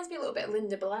 she reminds me a little bit of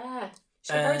Linda Blair.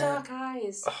 She's got very dark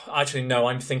eyes. Actually, no.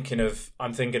 I'm thinking of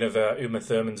Uma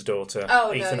Thurman's daughter,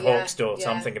 Ethan Hawke's daughter.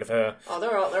 I'm thinking of her. Oh,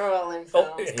 they're all in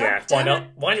films. Why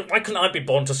not? Why couldn't I be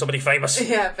born to somebody famous?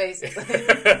 Yeah, basically.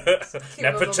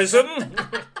 Nepotism.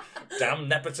 Damn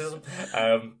nepotism.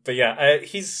 But yeah,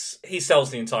 he sells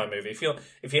the entire movie.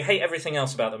 If you hate everything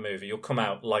else about the movie, you'll come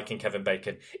out liking Kevin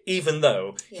Bacon, even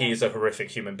though he is a horrific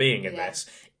human being in this.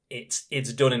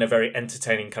 It's done in a very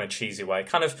entertaining, kind of cheesy way,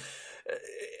 kind of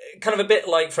a bit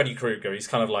like Freddy Krueger. He's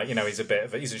kind of like,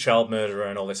 he's a child murderer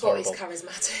and all this horrible. He's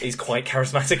charismatic. He's quite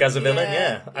charismatic as a villain,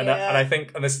 And I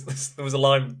think, and there was a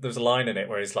line in it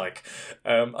where he's like,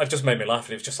 it just made me laugh, and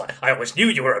he was just like, I always knew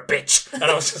you were a bitch, and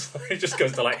I was just like, he just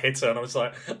goes to like hit her, and I was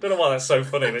like, I don't know why that's so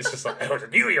funny, but it's just like, I always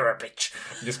knew you were a bitch.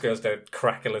 He just goes to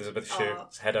crack Elizabeth Shue,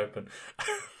 his head open.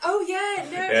 Oh yeah,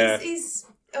 no, he's.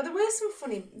 Oh, there were some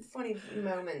funny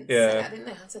moments. Yeah, I think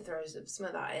they had to throw some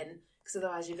of that in. Because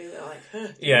otherwise you'd be like...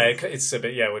 it's a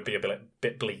bit... Yeah, it would be a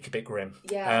bit bleak, a bit grim.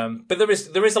 Yeah. But there is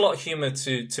a lot of humour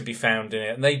to be found in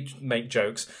it, and they make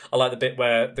jokes. I like the bit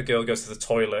where the girl goes to the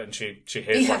toilet and she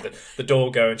hears like the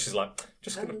door go, and she's like,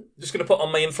 just gonna put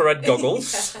on my infrared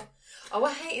goggles. Oh,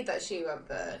 I hated that she went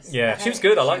first. Yeah, she was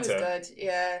good. I liked her. She was good,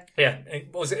 yeah. Yeah.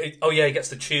 What was it? Oh, yeah, he gets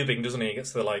the tubing, doesn't he? He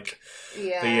gets the,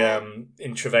 the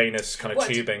intravenous kind of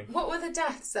tubing. What were the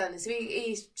deaths then? So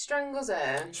he strangles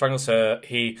her? Strangles her.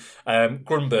 He,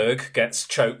 Grunberg gets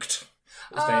choked.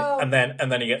 And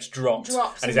then he gets dropped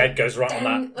and his head goes right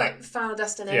on that. Final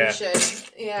Destination.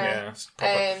 Yeah.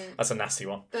 That's a nasty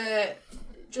one.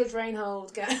 Judge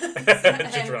Reinhold gets...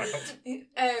 Judge Reinhold.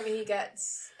 He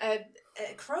gets a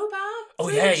crowbar. Oh,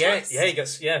 yeah, he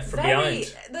gets, from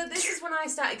behind. This is when I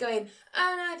started going,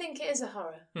 oh, no, I think it is a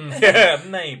horror. Yeah,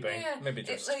 maybe. Maybe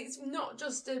just. It's not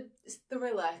just a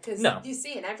thriller, because No. you're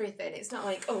seeing everything. It's not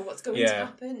like, oh, what's going to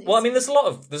happen? Well, I mean, there's a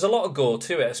lot of gore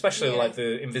to it, especially like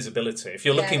the invisibility. If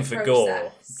you're looking for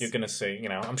gore, you're going to see,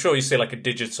 I'm sure you see like a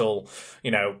digital,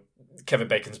 Kevin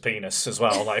Bacon's penis as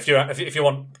well. Like if you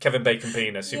want Kevin Bacon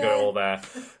penis, you've got it all there.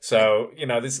 So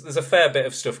there's a fair bit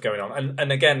of stuff going on,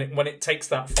 and again, when it takes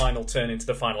that final turn into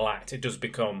the final act, it does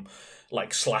become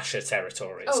like slasher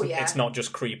territory. It's not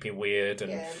just creepy, weird,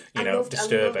 and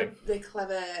disturbing. I love the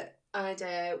clever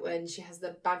idea when she has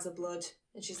the bags of blood.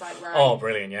 And she's like, right. Oh,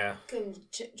 brilliant! Yeah, can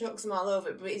chucks him all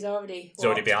over, but he's already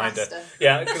behind her. her.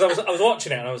 Yeah, because I was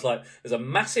watching it and I was like, "There's a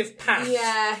massive path,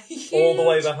 huge. all the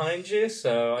way behind you."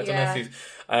 So I don't know if you've,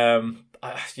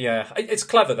 it's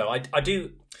clever though. I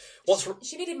do.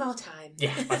 She needed more time.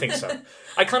 Yeah, I think so.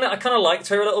 I kind of liked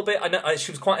her a little bit. I know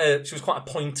she was quite a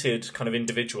pointed kind of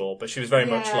individual, but she was very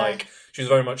much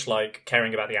like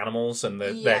caring about the animals and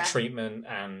their treatment,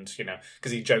 and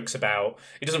because he jokes about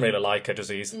he doesn't really like her, does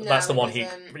he? That's the one he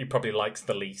probably likes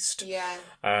the least. Yeah.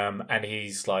 And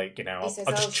he's like, I'll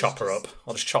just chop her up.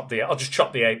 I'll just chop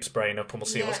the ape's brain up, and we'll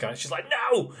see what's going on. She's like,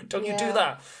 no, don't you do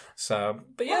that. So,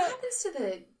 but what happens to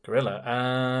the gorilla?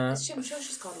 I'm sure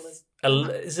she's called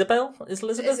Elizabeth. Isabel? Is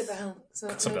Elizabeth? Isabel.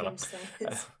 Isabella.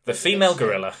 The female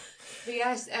gorilla. But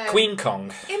yes, Queen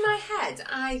Kong. In my head,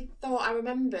 I thought I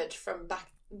remembered from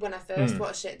back when I first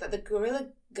watched it that the gorilla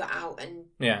got out and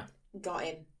got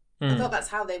him. I thought that's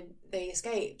how they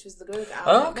escaped, was the gorilla got out.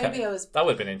 Oh, okay. Maybe that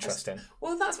would have been interesting.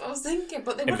 Well, that's what I was thinking,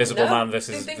 but they Invisible wouldn't know. Man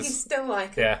versus... They think he's still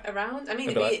around. I mean,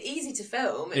 it'd be easy to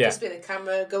film. It'd just be the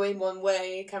camera going one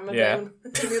way, camera going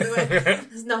the other way.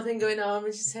 There's nothing going on, we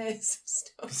just hear some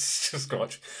stuff. It's just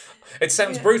watch. It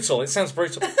sounds brutal. Well,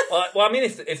 I mean,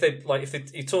 if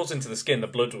he tore into the skin, the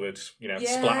blood would,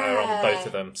 splatter on both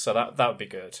of them. So that would be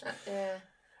good.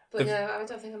 But no, I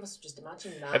don't think I must have just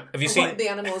imagined that. Have you seen The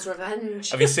Animal's Revenge?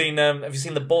 Have you seen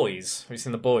The Boys? Have you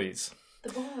seen The Boys?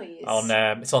 The Boys.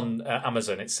 It's on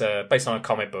Amazon. It's based on a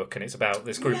comic book, and it's about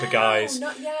this group of guys.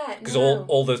 Not yet. Because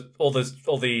all the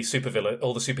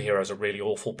superheroes are really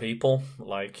awful people,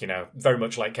 like very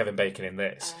much like Kevin Bacon in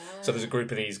this. So there's a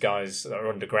group of these guys that are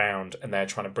underground, and they're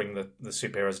trying to bring the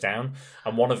superheroes down.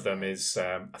 And one of them is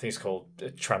I think it's called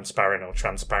Transparent or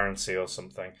Transparency or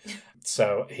something.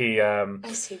 So he I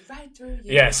see right through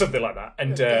you. Yeah, something like that.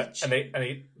 And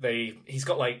he's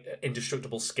got like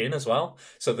indestructible skin as well.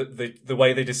 So the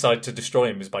way they decide to destroy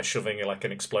him is by shoving like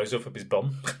an explosive up his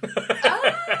bum.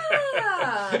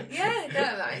 Yeah,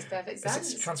 that makes perfect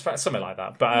sense. It's transparent, something like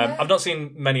that. But I've not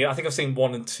seen many. I think I've seen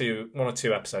one or two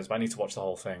episodes, but I need to watch the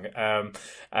whole thing.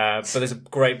 But there's a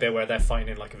great bit where they're fighting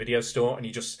in like a video store, and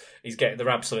they're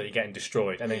absolutely getting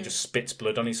destroyed, and then he just spits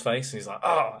blood on his face, and he's like,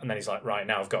 and then he's like, right,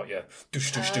 now I've got you.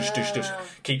 Dush, dush, dush, dush, dush.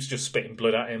 Keeps just spitting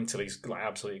blood at him till he's like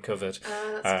absolutely covered.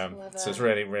 That's clever. So it's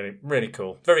really, really, really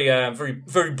cool. Very, very,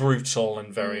 very brutal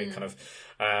and very kind of.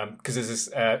 Because there's this,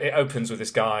 it opens with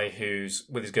this guy who's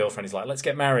with his girlfriend. He's like, "Let's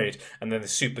get married," and then the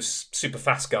super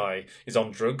fast guy is on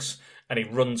drugs, and he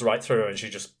runs right through her, and she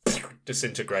just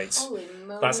disintegrates. Holy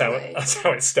moly! That's how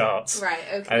it starts. Right.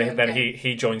 Okay. And then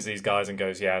he joins these guys and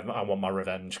goes, "Yeah, I want my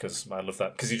revenge because I love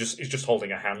that." Because he's just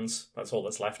holding her hands. That's all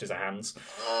that's left is her hands.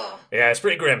 Oh. Yeah, it's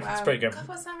pretty grim. Wow. It's pretty grim. God,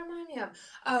 what's that remind me of?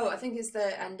 Oh, I think it's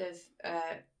the end of.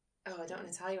 I don't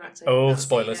want to tell you actually. Oh,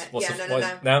 spoilers. No, I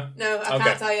Okay.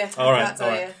 can't tell you. All right.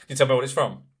 Can you tell me what it's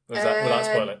from? Without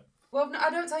spoil it? Well, no,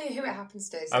 I don't tell you who it happens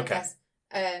to. So okay. I guess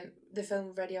the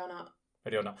film Ready or Not.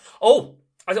 Ready or Not. Oh,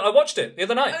 I watched it the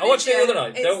other night.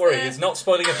 Don't worry, it's not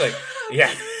spoiling a thing.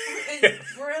 Yeah.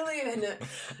 It's brilliant.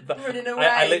 Running away.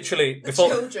 I literally before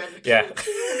children. Yeah.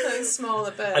 Those smaller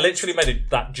birds. I literally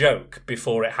made that joke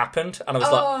before it happened, and I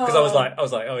was like, because I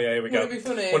was like, oh yeah, here we go.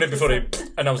 Wouldn't it be funny?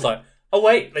 And I was like, oh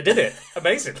wait, they did it.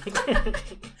 Amazing.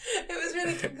 It was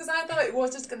really good because I thought it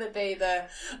was just going to be the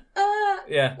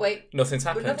wait, nothing's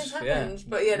happened. Yeah.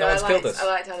 But I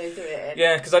liked how they do it.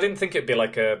 Yeah, because I didn't think it'd be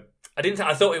like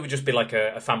I thought it would just be like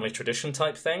a family tradition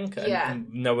type thing,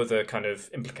 and no other kind of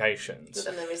implications.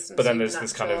 But then there's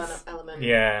this kind of element.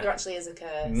 Yeah, there actually is a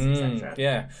curse, etc.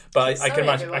 Yeah, but I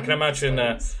can imagine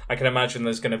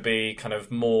there's going to be kind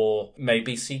of more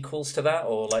maybe sequels to that,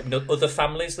 or like other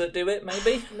families that do it.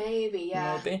 Maybe. Maybe,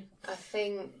 yeah. Maybe. I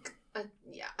think.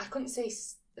 I couldn't say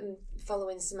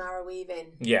following Samara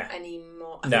Weaving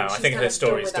anymore. I think her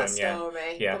story's done.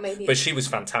 Story, yeah. But she was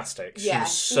fantastic. Yeah,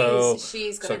 she was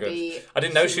she's so going to good. be. I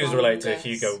didn't know she was related to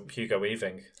humongous. Hugo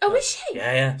Weaving. Oh, is she?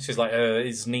 Yeah. She's like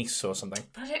his niece or something.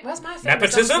 Where's my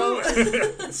Nepotism?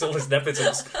 It's all this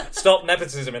nepotism. Stop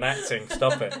nepotism in acting.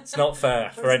 Stop it. It's not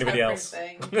fair for anybody else.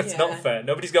 It's not fair.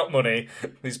 Nobody's got money.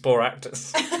 These poor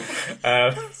actors.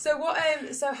 So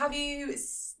what? So have you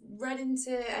read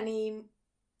into any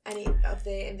of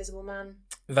the Invisible Man?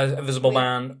 Invisible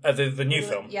Man, the new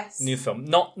film. Yes. New film.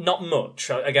 Not much.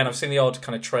 Again, I've seen the odd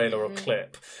kind of trailer or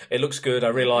clip. It looks good. I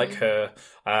really like her.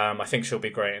 I think she'll be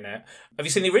great in it. Have you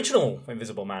seen the original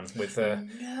Invisible Man with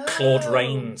Claude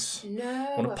Rains?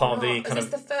 No. Part of the kind is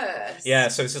this the first? Yeah,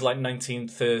 so this is like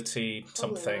 1930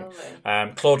 something.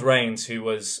 Claude Rains, who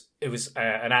was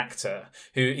an actor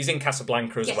he's in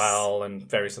Casablanca as well and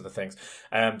various other things.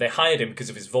 They hired him because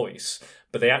of his voice,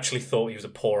 but they actually thought he was a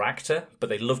poor actor, but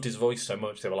they loved his voice so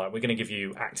much they were like, we're going to give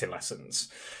you acting lessons.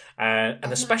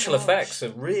 And the special effects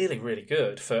are really, really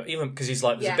good for even because he's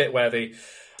like there's a bit where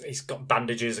he's got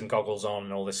bandages and goggles on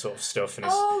and all this sort of stuff, and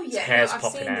his hair's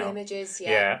popping out. The images,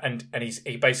 and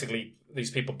he basically these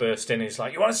people burst in and he's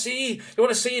like, you want to see,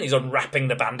 and he's unwrapping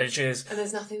the bandages and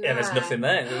there's nothing there.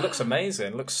 It looks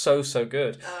amazing. It looks so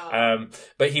good.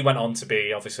 But he went on to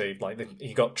be obviously like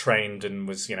he got trained and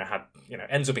was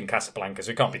ends up in Casablanca,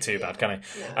 so it can't be too bad, can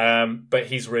he? No. But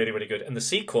he's really, really good. And the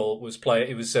sequel was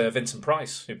Vincent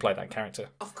Price who played that character.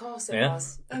 Of course it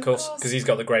was. Of course, because he's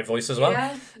got the great voice as well.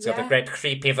 He's got the great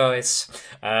creepy voice.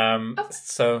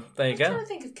 So there you go. I'm trying to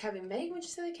think of Kevin Bacon. Would you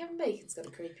say that Kevin Bacon's got a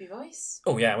creepy voice?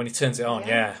 Oh yeah, when he turns it on,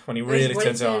 when he really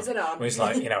turns it on. When he's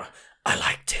like, I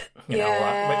liked it. You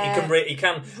know, he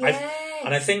can. Yes.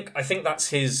 And I think that's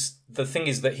the thing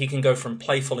is that he can go from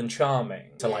playful and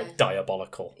charming to like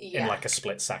diabolical in like a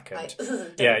split second.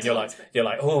 You're like,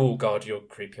 oh God, you're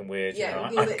creepy and weird.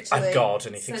 I'm God,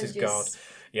 and he thinks he's God.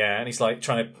 Yeah, and he's like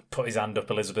trying to put his hand up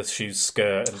Elizabeth Shue's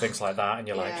skirt and things like that, and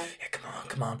you're like,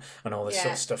 come on, and all this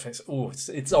sort of stuff. It's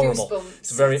horrible.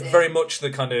 It's very much the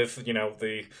kind of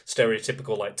the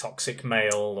stereotypical like toxic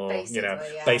male, or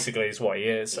basically is what he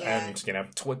is. And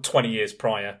 20 years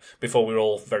prior, before we were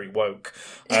all very woke,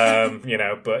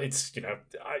 but it's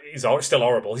he's still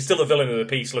horrible. He's still the villain of the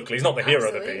piece. Luckily, he's not the hero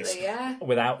of the piece. Yeah.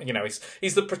 Without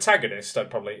he's the protagonist.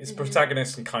 He's the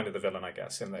protagonist and kind of the villain, I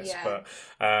guess, in this. Yeah.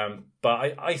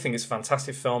 But I think it's a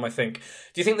fantastic film. Do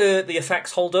you think the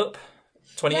effects hold up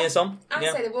 20 years on?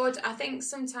 I'd say they would. I think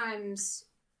sometimes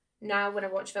now when I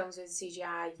watch films with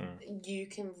CGI, you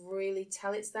can really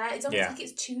tell it's there. It's almost like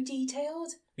it's too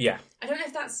detailed. Yeah. I don't know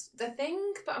if that's the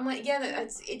thing, but I'm like,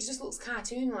 it just looks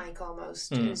cartoon-like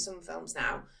almost in some films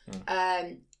now.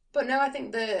 But no, I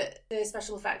think the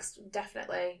special effects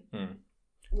definitely...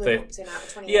 live up to now,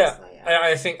 20 years later.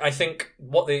 I think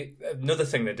another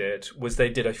thing they did was they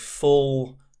did a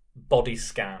full body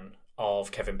scan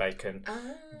of Kevin Bacon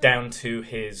down to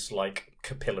his like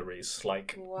capillaries,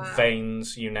 like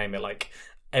veins, you name it, like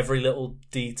every little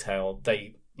detail.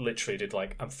 They literally did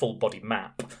like a full body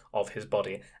map of his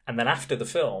body, and then after the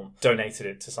film donated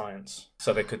it to science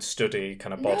so they could study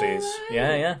kind of bodies.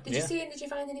 Did you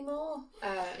find any more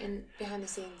in behind the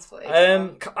scenes footage?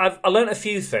 I learned a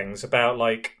few things about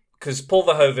because Paul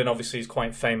Verhoeven obviously is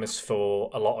quite famous for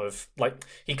a lot of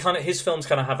his films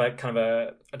kind of have I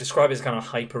describe it as kind of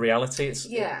hyper reality.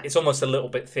 It's almost a little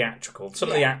bit theatrical. Some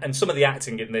of the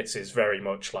acting in this is very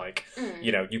much like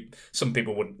some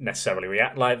people wouldn't necessarily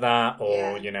react like that,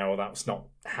 or that's not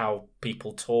how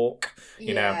people talk.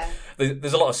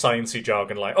 There's a lot of sciencey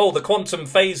jargon like, the quantum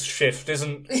phase shift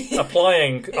isn't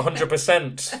applying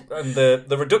 100%, and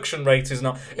the reduction rate is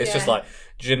not. It's just like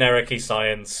generic-y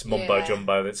science mumbo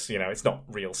jumbo. That's it's not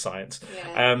real science.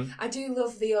 I do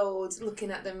love the old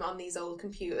looking at them on these old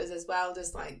computers as well,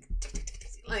 just like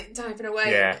typing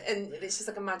away, and it's just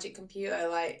like a magic computer,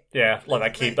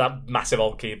 that massive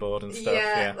old keyboard and stuff.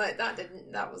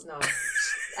 That was not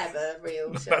ever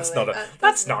real. That's not a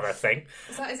thing.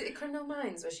 Is it Criminal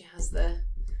Minds where she has the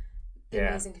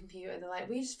amazing computer? They're like,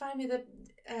 will you just find me the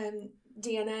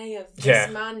DNA of this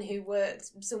man who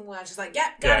works somewhere? She's like,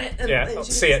 got it. And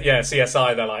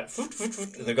CSI. They're like,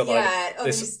 they've got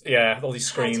all these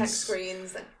screens. Contact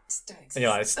screens. And you're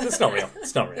like, it's not real.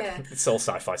 It's not real. It's all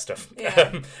sci-fi stuff.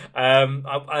 Yeah.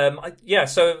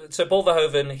 So Paul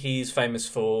Verhoeven, he's famous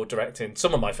for directing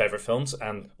some of my favourite films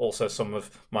and also some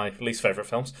of my least favourite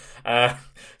films.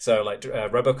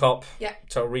 RoboCop,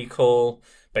 Total Recall,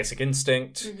 Basic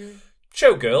Instinct,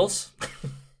 Showgirls.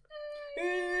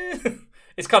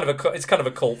 it's kind of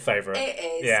a cult favourite. It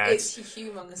is. Yeah, it's a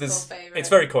humongous cult favourite. It's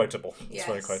very quotable. It's Yes.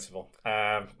 very quotable.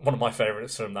 One of my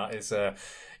favourites from that is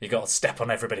you got to step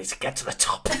on everybody to get to the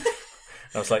top.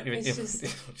 I was like,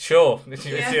 sure.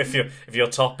 If your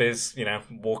top is,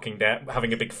 walking down,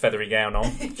 having a big feathery gown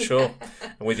on, sure,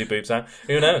 and with your boobs out,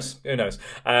 who knows?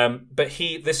 But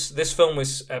this film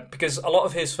was because a lot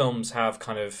of his films have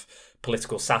kind of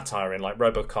political satire in, like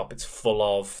RoboCop. It's full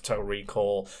of Total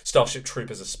Recall. Starship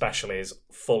Troopers especially is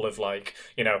full of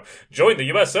join the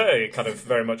USA, kind of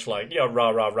very much like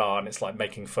rah rah rah, and it's like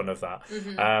making fun of that.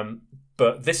 Mm-hmm.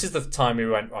 But this is the time we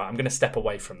went, right, I'm going to step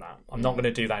away from that. I'm not going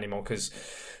to do that anymore because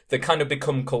they kind of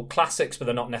become cult classics, but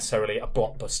they're not necessarily a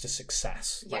blockbuster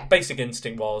success. Yeah. Like Basic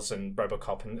Instinct was, and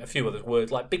RoboCop, and a few others were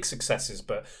like big successes,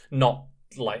 but not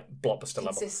like blockbuster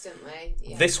level. Consistently.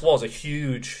 Yeah. This was a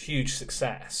huge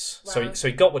success. Wow. So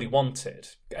he got what he wanted,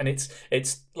 and it's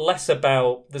less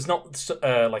about. There's not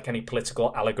like any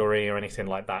political allegory or anything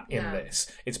like that in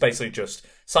this. It's basically just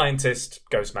scientist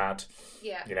goes mad.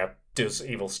 Yeah. Does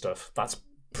evil stuff.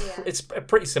 Yeah. It's a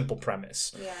pretty simple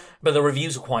premise. Yeah. But the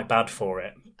reviews are quite bad for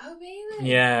it. Oh really?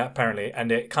 Yeah, apparently, and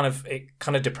it kind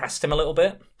of depressed him a little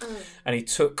bit. And he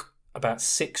took about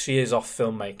 6 years off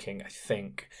filmmaking, I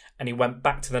think, and he went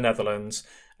back to the Netherlands.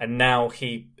 And now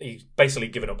he's basically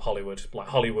given up Hollywood. Like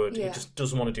Hollywood, he just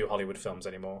doesn't want to do Hollywood films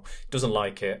anymore. Doesn't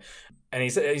like it. And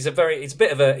he's a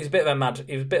bit of a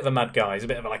mad guy. He's a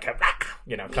bit of like a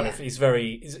kind of.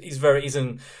 He's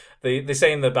in. They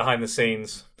say in the behind the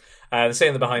scenes. They say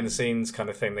in the behind the scenes kind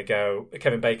of thing. They go.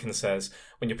 Kevin Bacon says,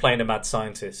 when you're playing a mad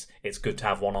scientist, it's good to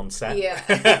have one on set.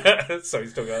 Yeah. So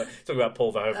he's talking about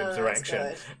Paul Verhoeven's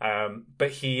direction. But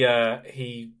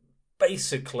he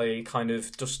basically kind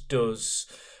of just does.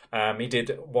 He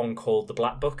did one called The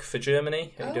Black Book for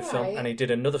Germany. He did film, and he did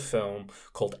another film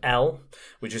called Elle,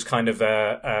 which is kind of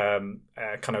a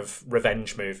kind of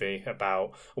revenge movie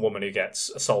about a woman who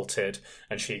gets assaulted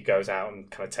and she goes out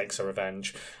and kind of takes her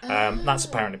revenge. That's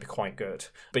apparently quite good.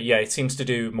 But yeah, it seems to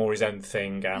do more his own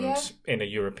thing and in a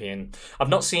European. I've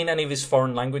not seen any of his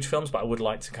foreign language films, but I would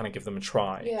like to kind of give them a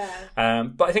try. Yeah.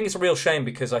 But I think it's a real shame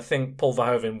because I think Paul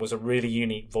Verhoeven was a really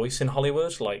unique voice in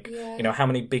Hollywood. Like, how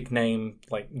many big name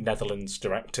like Netherlands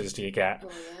directors do you get?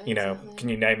 Exactly. Can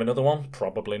you name another one?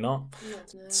 Probably not.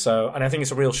 So, and I think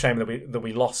it's a real shame that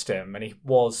we lost him, and he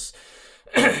was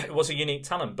it was a unique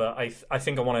talent. But I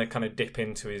think I want to kind of dip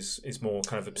into his more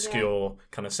kind of obscure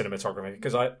kind of cinematography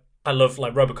because I love,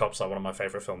 like, RoboCop's like one of my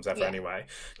favourite films ever anyway,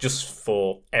 just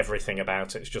for everything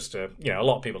about it. It's just a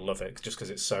lot of people love it just because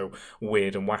it's so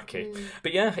weird and wacky.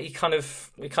 But yeah, he kind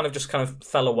of just kind of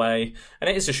fell away, and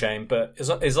it is a shame, but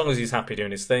as long as he's happy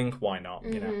doing his thing, why not,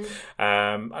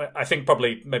 I think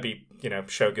probably maybe,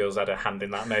 Showgirls had a hand in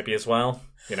that maybe as well,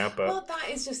 but... Well, that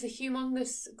is just a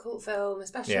humongous cult film,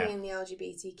 especially in the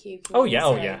LGBTQ community. Oh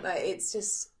yeah. Like, it's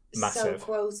just... Massive. So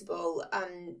quotable,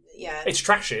 and it's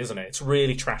trashy, isn't it? It's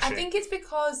really trashy. I think it's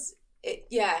because it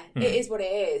is what it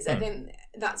is. I think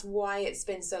that's why it's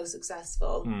been so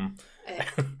successful.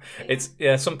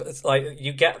 It's like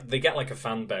they get like a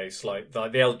fan base, like the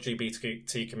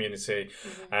LGBT community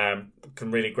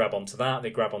can really grab onto that. They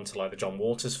grab onto like the John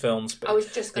Waters films. But, I was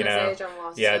just going to say John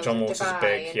Waters. Yeah, John Waters is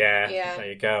big. Yeah,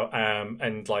 there you go.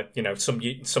 And like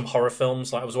some horror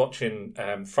films. Like I was watching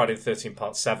Friday the 13th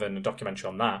Part 7, a documentary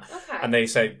on that, and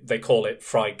they call it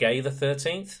Friday Gay the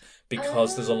 13th.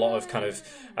 Because there's a lot of kind of,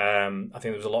 I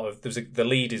think the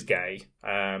lead is gay.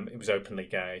 It was openly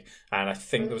gay, and I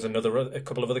think there was a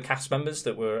couple of other cast members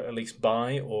that were at least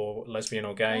bi or lesbian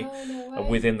or gay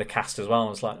within the cast as well. I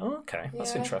was like, oh, okay,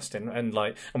 that's interesting. And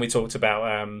we talked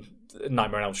about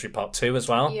Nightmare on Elm Street Part 2 as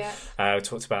well. Yeah, we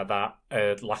talked about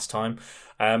that last time.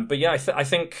 But yeah, I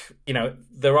think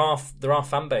there are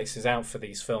fan bases out for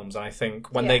these films, and I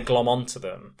think when they glom onto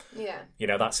them,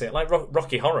 that's it. Like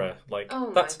Rocky Horror, like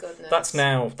that's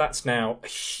now a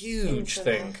huge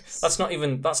thing. That's not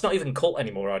even cult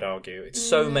anymore. I'd argue it's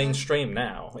so mainstream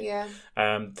now.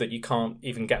 That you can't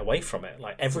even get away from it.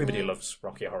 Like everybody loves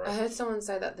Rocky Horror. I heard someone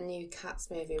say that the new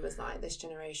Cats movie was like this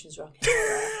generation's Rocky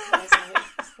Horror. I was like,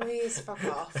 please fuck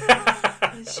off.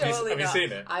 Surely have you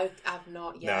seen it? I've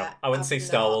not yet. No, I went to see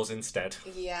Star Wars instead.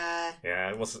 Yeah. Yeah,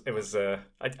 it was.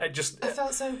 I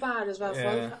felt so bad as well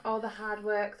for all the hard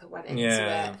work that went into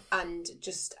it, and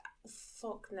just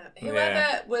fuck no.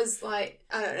 Whoever was like,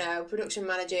 I don't know, production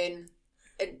managing.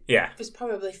 Was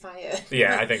probably fired.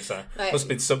 Yeah, I think so. Like, must have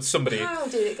been somebody. How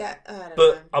did it get? I don't know.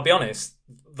 But I'll be honest,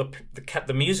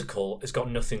 the musical has got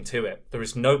nothing to it. There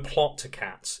is no plot to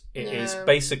Cats. It is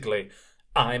basically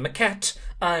I'm a cat.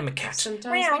 I'm a cat.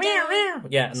 Sometimes we die.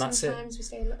 Yeah, and that's it. Sometimes we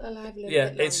stay alive a little Yeah,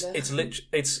 bit longer.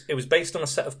 it was based on a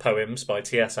set of poems by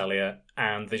T.S. Eliot,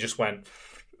 and they just went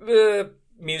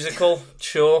musical,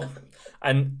 sure.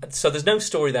 And so there's no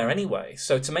story there anyway.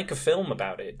 So to make a film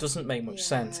about it doesn't make much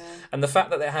sense. And the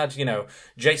fact that they had,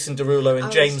 Jason Derulo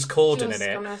and James Corden in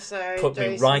it put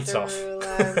me right off.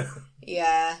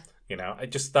 Yeah. I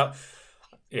just that.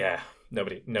 Yeah,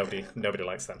 nobody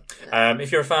likes them.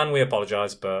 If you're a fan, we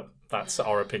apologise, but that's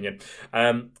our opinion.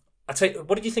 I tell you,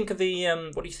 what did you think of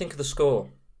the score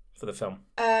for the film?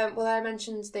 Well, I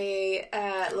mentioned the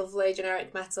lovely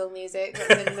generic metal music that's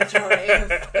in the majority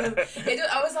of it.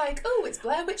 I was like, oh, it's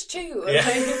Blair Witch 2 when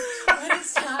it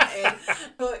started.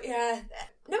 But yeah,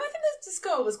 no, I think the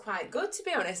score was quite good, to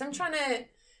be honest. I'm trying to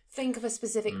think of a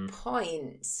specific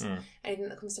point. Anything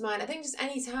that comes to mind. I think just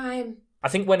any time. I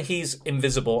think when he's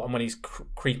invisible and when he's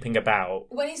creeping about,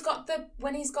 when he's got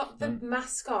the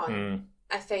mask on,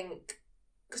 I think,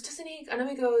 because doesn't he? I know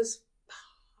he goes.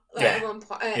 At one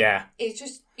point, he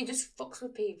just fucks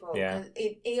with people. Yeah,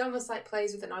 he almost like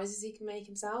plays with the noises he can make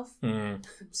himself.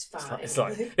 It's fine. It's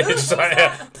just like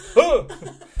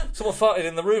someone farted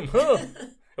in the room.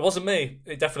 It wasn't me.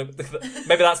 It definitely.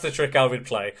 Maybe that's the trick I would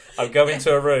play. I would go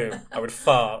into a room, I would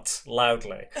fart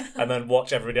loudly, and then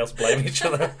watch everybody else blame each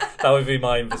other. That would be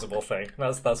my invisible thing.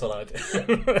 That's what I do.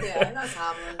 Yeah, that's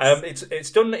harmless.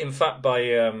 It's done in fact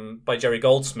by Jerry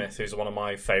Goldsmith, who's one of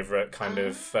my favourite kind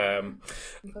of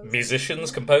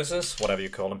musicians, composers, whatever you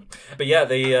call them. But yeah,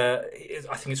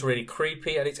 I think it's really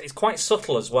creepy and it's quite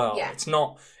subtle as well. Yeah. It's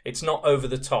not over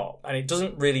the top, and it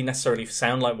doesn't really necessarily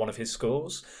sound like one of his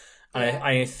scores. And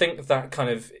I think that kind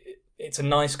of it's a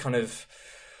nice kind of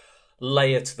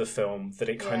layer to the film that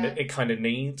it kind of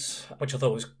needs, which I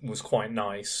thought was quite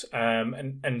nice.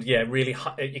 And yeah, really,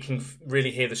 you can really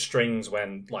hear the strings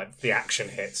when like the action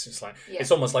hits. It's like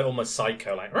it's almost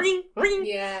Psycho, like ring ring.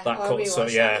 Yeah, that we watched that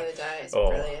the other day. It's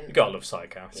brilliant. You gotta love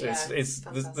Psycho.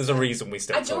 There's a reason we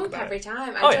still talk jump about every it.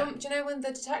 time. I jump. Do you know when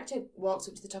the detective walks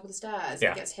up to the top of the stairs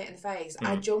and gets hit in the face?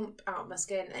 I jump out of my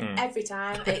skin, and every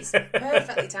time it's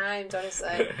perfectly timed.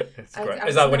 Honestly, it's great.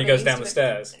 Is that when he goes down the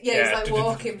stairs? Yeah, he's like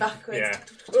walking backwards. Yeah.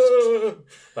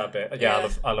 That bit. Yeah,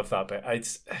 I love that bit.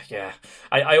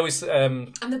 I always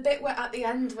and the bit where at the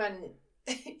end when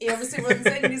he obviously runs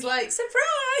in and he's like, surprise!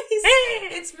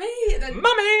 It's me! And then,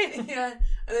 Mummy! Yeah.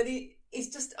 And then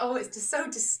it's just so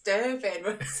disturbing.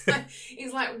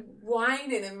 He's like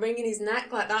whining and wringing his neck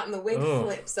like that and the wig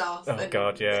flips off. Oh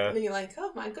God, yeah. And then you're like,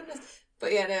 oh my goodness.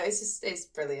 But yeah, no, it's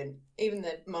brilliant. Even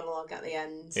the monologue at the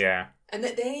end. Yeah. And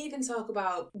that they even talk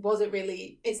about,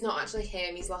 it's not actually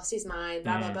him, he's lost his mind,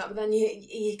 blah, blah, blah. But then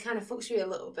he kind of fucks you a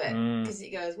little bit because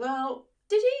he goes, well,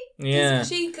 did he? Yeah.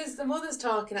 Because the mother's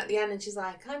talking at the end and she's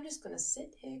like, I'm just going to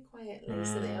sit here quietly.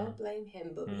 So they all blame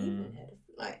him, but he didn't heard of,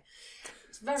 like...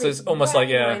 So it's almost like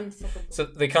so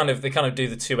they kind of do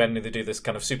the two ending. They do this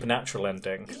kind of supernatural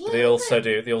ending. Yeah. But they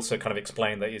also kind of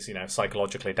explain that he's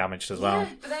psychologically damaged as well. Yeah,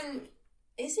 but then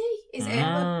is he? Is it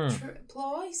a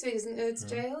ploy so he doesn't go to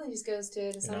jail and he just goes to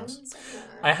an asylum?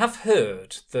 I have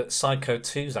heard that Psycho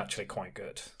 2 is actually quite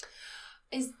good.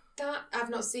 Is that I've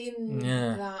not seen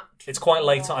that. It's quite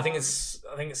late. I think it's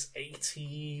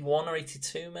 81 or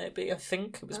 82 maybe. I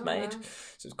think it was made.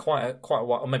 So it's quite a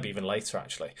while, or maybe even later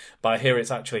actually. But I hear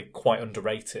it's actually quite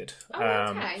underrated. Okay.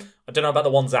 I don't know about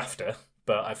the ones after,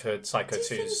 but I've heard Psycho 2's.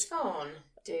 Vince Vaughn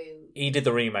do? He did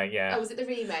the remake, yeah. Oh, was it the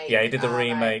remake? Yeah, he did the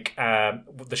remake,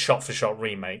 the shot-for-shot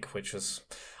remake, which was,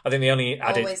 I think, the only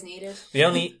added. Always needed. The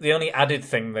only added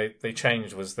thing they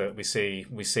changed was that we see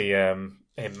him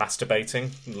masturbating,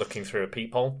 looking through a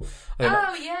peephole.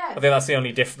 I think that's the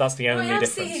only difference. I've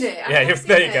seen it.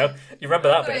 There you go. You remember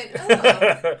that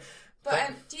bit.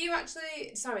 But do you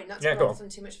actually? Sorry, not to go off on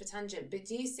too much of a tangent, but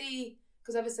do you see?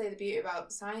 Because obviously the beauty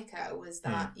about Psycho was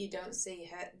that you don't see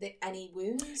any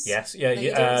wounds. Yes,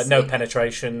 yeah, no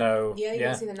penetration, no. Yeah, you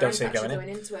don't see the knife actually going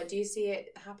into her. Do you see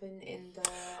it happen in the?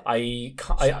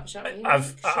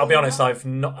 I'll be honest, I've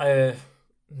not.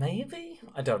 Maybe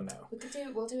I don't know.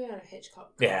 We'll do it on a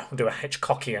Hitchcock. Yeah, we'll do a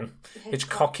Hitchcockian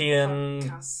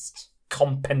podcast.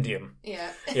 Compendium.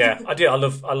 Yeah. Yeah, I do. I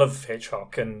love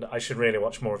Hitchcock, and I should really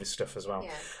watch more of his stuff as well.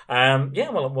 Yeah.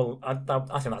 Well, I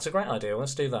think that's a great idea.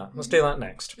 Let's do that. Let's do that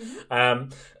next.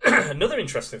 Another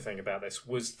interesting thing about this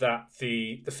was that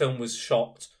the film was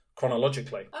shot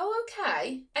chronologically. Oh,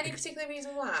 okay. Any particular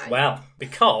reason why? Well,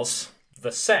 because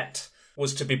the set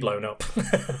was to be blown up.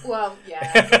 Well,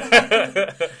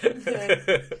 yeah.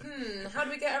 How do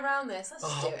we get around this? Let's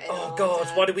just do it. Oh God!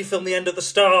 Why did we film the end of The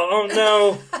Star? Oh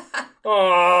no!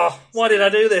 Oh, why did I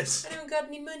do this? I don't got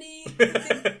any money.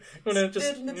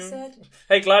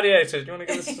 Hey, Gladiator, do you want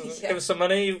to give us some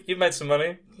money? You've made some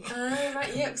money.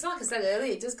 Right, yeah, because like I said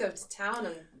earlier, he does go to town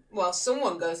and, well,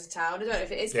 someone goes to town. I don't know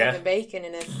if it is Kevin Bacon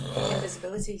in a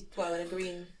invisibility, well, in a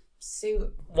green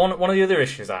suit. One of the other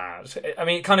issues I had, I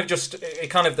mean,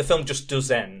 the film just does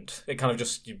end. It kind of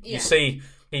just, you see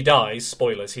he dies,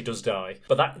 spoilers, he does die.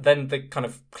 But then they kind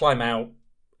of climb out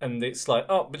and it's like,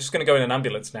 oh, we're just going to go in an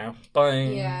ambulance now. Bye.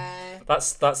 Yeah.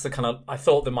 That's the kind of, I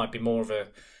thought there might be more of a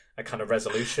kind of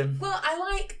resolution. Well, I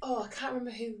can't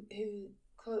remember who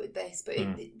quoted this, but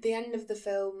the end of the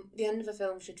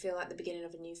film should feel like the beginning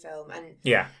of a new film. And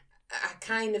yeah. I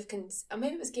kind of can, or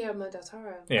maybe it was Guillermo del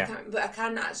Toro. Yeah. But I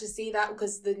can actually see that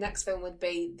because the next film would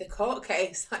be the court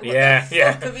case. Like, what the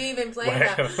fuck have you even played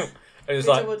that? It was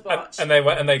like,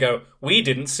 and they go, we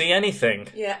didn't see anything.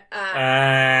 Yeah.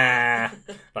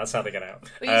 That's how they get out.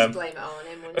 We just blame it all on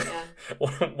him, wouldn't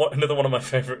you? Another one of my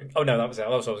favourite. Oh no, that was it.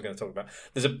 That was what I was going to talk about.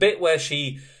 There's a bit where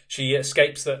she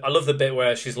escapes. I love the bit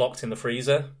where she's locked in the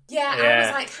freezer. Yeah, I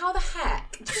was like, how the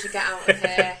heck did she get out of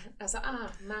here? I was like,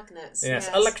 magnets. Yes,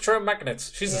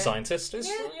 electromagnets. She's a scientist.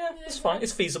 It's fine.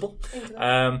 It's feasible.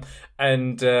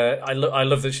 And I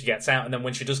love that she gets out, and then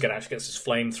when she does get out, she gets this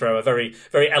flamethrower, very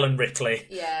very Ellen Ripley.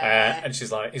 Yeah. And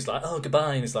he's like, oh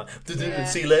goodbye, and he's like,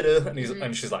 see you later,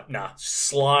 and she's like, nah,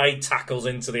 slide tackles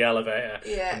into the elevator,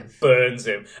 and burns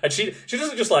him, and she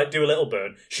doesn't just like do a little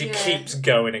burn, she keeps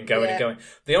going and going and going.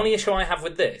 The only issue I have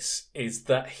with this is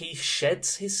that he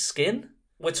sheds his skin.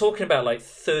 We're talking about like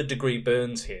 3rd-degree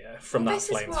burns here from that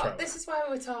flamethrower. This is why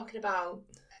we were talking about.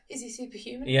 Is he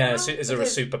superhuman? Yeah, is there a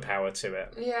superpower to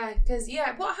it? Yeah, because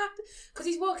what happened? Because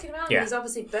he's walking around and he's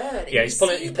obviously burning. Yeah,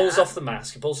 he pulls off the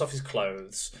mask, he pulls off his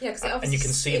clothes. Yeah, and you can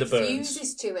see the burns. It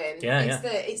fuses to him. Yeah,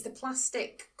 it's the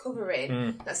plastic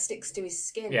covering that sticks to his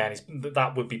skin. Yeah, and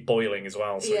that would be boiling as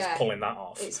well, so he's pulling that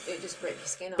off. It just ripped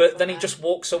his skin off. But then he just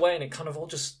walks away and it kind of all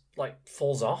just like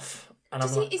falls off. And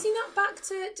is he not back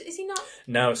to? Is he not?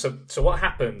 No. So what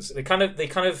happens? They kind of.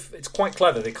 It's quite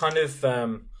clever. They kind of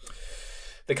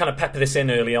pepper this in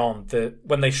early on.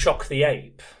 When they shock the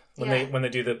ape, when they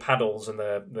do the paddles and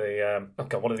the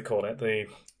what do they call it? The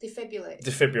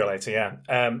defibrillator.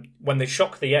 Yeah. When they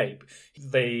shock the ape,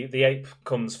 the ape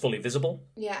comes fully visible.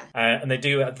 Yeah. And they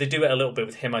do it a little bit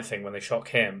with him, I think, when they shock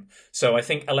him. So I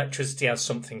think electricity has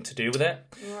something to do with it.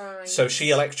 Right. So she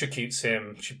electrocutes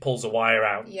him. She pulls a wire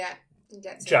out. Yeah.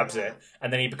 Jabs it,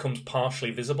 and then he becomes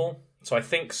partially visible. So I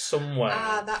think somewhere.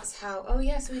 That's how. Oh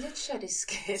yeah, so he did shed his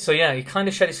skin. So yeah, he kind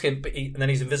of shed his skin, and then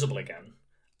he's invisible again.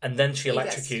 And then she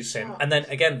electrocutes him, and then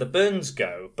again the burns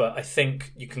go. But I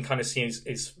think you can kind of see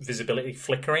his visibility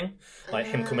flickering, like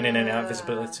him coming in and out of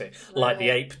visibility, like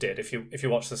the ape did. If you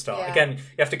watch the start again,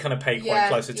 you have to kind of pay quite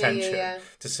close attention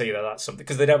to see that that's something,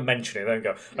 because they don't mention it. They don't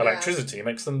go electricity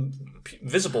makes them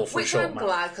visible for a short moment. Which I'm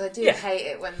glad, because I do hate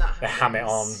it when that happens. They ham it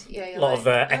on. A lot of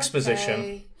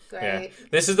exposition. Great. Yeah.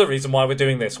 This is the reason why we're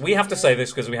doing this. We have to say this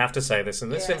because we have to say this,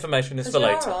 and this information is for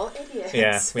later. You're all idiots.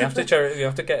 Yeah, we have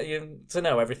to get you to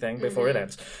know everything before it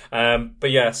ends.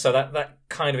 But yeah, so that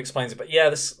kind of explains it. But yeah,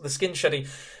 the skin shedding.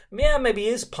 Yeah, maybe he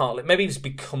is partly. Maybe he's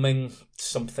becoming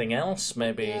something else.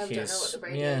 Maybe we he's. don't know what the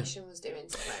radiation was doing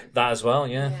to him. That as well,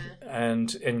 yeah.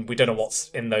 And we don't know what's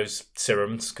in those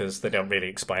serums because they don't really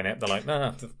explain it. They're like,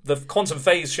 nah, the quantum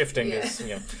phase shifting is,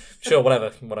 sure,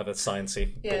 whatever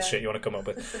sciencey bullshit you want to come up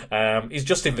with. He's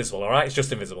just invisible, all right? He's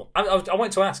just invisible. I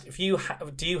wanted to ask, if you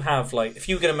do you have like, if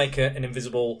you were going to make an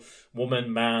invisible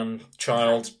woman, man,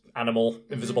 child, animal,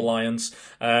 invisible lions,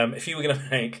 if you were going to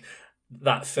make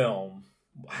that film.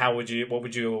 What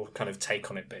would your kind of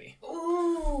take on it be?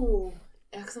 Ooh,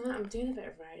 because I'm doing a bit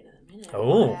of writing at the minute.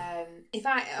 Oh. If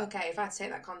I had to take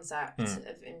that concept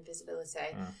of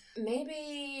invisibility,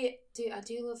 maybe I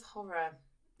do love horror.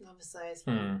 Obviously, it's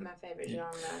my favourite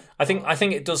genre. I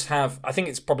think it does have. I think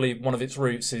it's probably one of its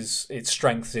roots its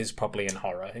strength is probably in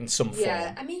horror in some form.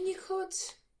 Yeah, I mean, you could.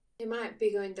 It might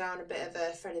be going down a bit of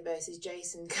a Freddy versus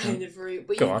Jason kind of route,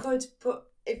 but could put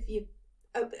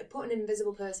put an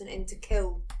invisible person in to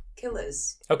kill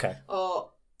killers. Okay.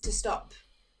 Or to stop.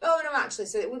 Oh, no, actually,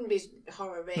 so it wouldn't be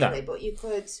horror, really, but you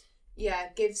could,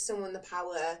 give someone the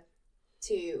power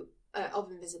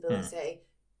of invisibility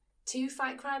to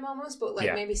fight crime almost, but,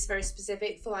 maybe it's very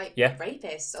specific for,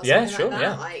 rapists or something like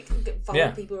that. Like,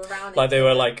 follow people around.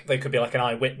 Like, they could be like an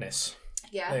eyewitness.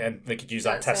 Yeah. And they could use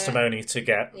that testimony to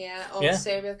get... Yeah, or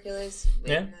serial killers.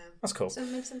 That's cool. So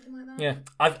maybe something like that. Yeah,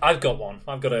 I've got one.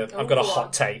 I've got a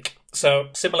hot take. So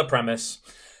similar premise,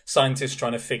 scientists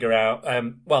trying to figure out.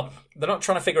 Well, they're not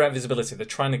trying to figure out invisibility. They're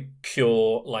trying to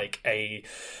cure like a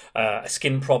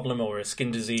skin problem or a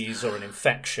skin disease or an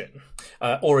infection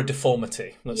or a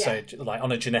deformity. Let's say like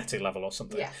on a genetic level or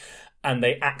something. Yeah. And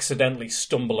they accidentally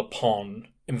stumble upon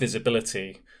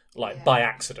invisibility. Like by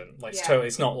accident, like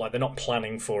it's not like they're not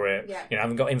planning for it. Yeah. You know,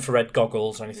 haven't got infrared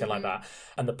goggles or anything like that.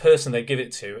 And the person they give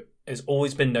it to has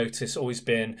always been noticed, always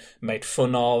been made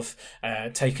fun of,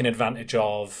 taken advantage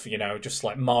of. You know, just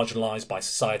like marginalised by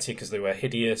society because they were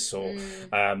hideous or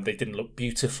they didn't look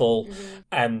beautiful.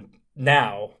 And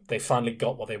now they finally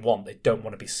got what they want. They don't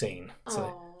want to be seen.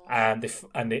 So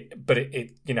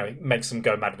it you know, it makes them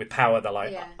go mad with power. They're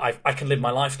like, I can live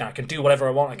my life now. I can do whatever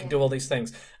I want. I can do all these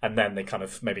things, and then they kind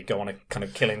of maybe go on a kind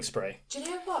of killing spree. Do you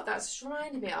know what that's just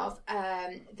reminded me of?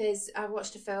 I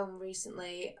watched a film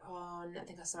recently on, I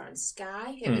think I saw it on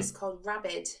Sky. It was called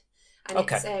Rabid. And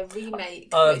it's a remake.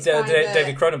 Oh,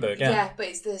 David Cronenberg, Yeah, but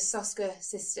it's the Soska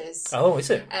sisters. Oh, is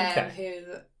it? Okay.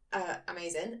 Who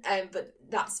amazing. But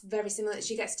that's very similar.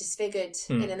 She gets disfigured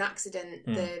in an accident,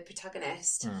 the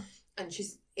protagonist. And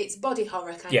it's body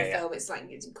horror kind of film. It's like,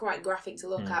 it's quite graphic to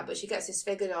look at, but she gets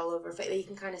disfigured all over her face. You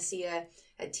can kind of see her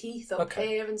teeth up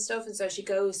here and stuff. And so she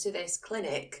goes to this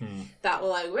clinic that will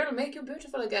like, we're going to make you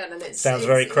beautiful again. And sounds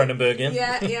very Cronenbergian.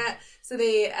 Yeah. So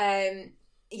they,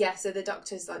 so the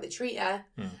doctors like, they treat her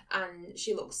and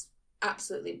she looks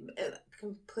absolutely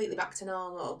completely back to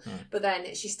normal, but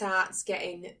then she starts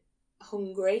getting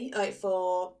hungry like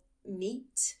for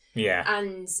meat,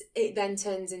 and it then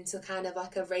turns into kind of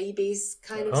like a rabies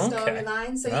kind of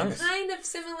storyline. So you're kind of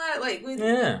similar like with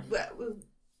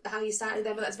how you started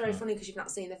there, but that's very funny because you've not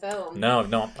seen the film. No,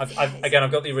 not. I've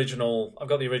got the original. I've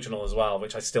got the original as well,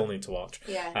 which I still need to watch.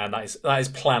 Yeah, and that is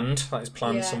planned. That is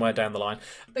planned somewhere down the line.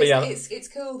 But it's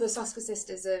cool. The Soska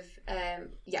sisters have,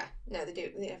 they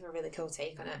have a really cool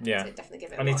take on it. Yeah, so definitely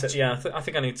give it a watch. I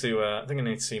think I need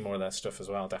to see more of their stuff as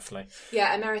well. Definitely.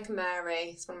 Yeah, American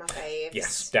Mary is one of my faves.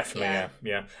 Yes, definitely.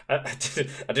 Yeah. I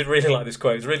did really like this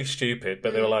quote. It was really stupid,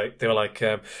 but they were like.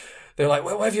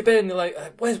 Where have you been? They're like,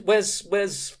 where's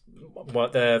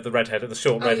what the redhead, the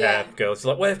short red hair girl? She's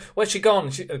like, where's she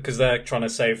gone? Because they're trying to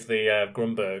save the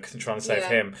Grunberg, they're trying to save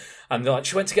him, and they're like,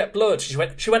 she went to get blood. She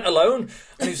went alone,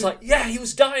 and he was like, yeah, he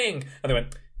was dying, and they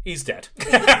went, he's dead.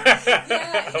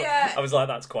 I was like,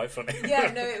 that's quite funny.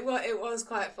 It was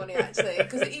quite funny actually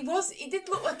because he did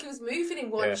look like he was moving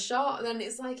in one shot, and then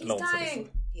it's like he's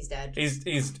dying. He's dead. He's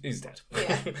dead.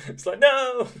 Yeah. It's like,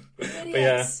 no. But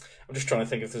I'm just trying to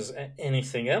think if there's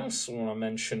anything else I want to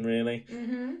mention, really.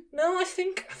 Mm-hmm. No, I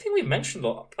think we mentioned a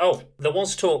lot. Oh, there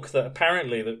was talk that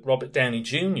apparently that Robert Downey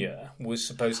Jr. was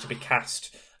supposed to be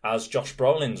cast as Josh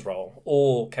Brolin's role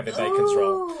or Kevin Bacon's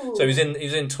role. So he was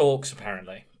in talks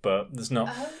apparently, but there's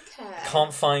not.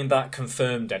 Can't find that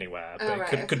confirmed anywhere,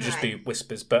 but it could just be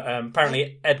whispers. But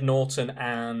apparently Ed Norton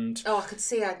and I could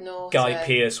see Ed Norton. Guy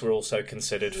Pearce were also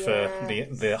considered for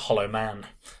the Hollow Man.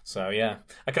 So yeah,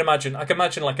 I can imagine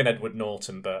like an Edward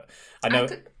Norton, but I know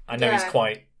he's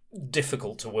quite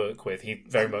difficult to work with. He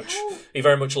very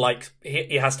much like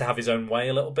he has to have his own way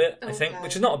a little bit. I think,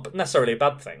 which is not necessarily a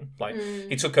bad thing. Like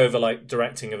he took over like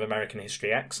directing of American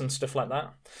History X and stuff like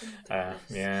that.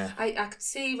 I could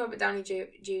see Robert Downey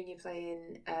Jr.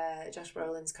 playing Josh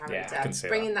Brolin's character. Yeah, I can see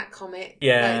bringing that comic.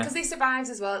 Yeah, because he survives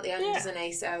as well at the end, doesn't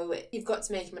he? So you've got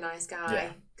to make him a nice guy.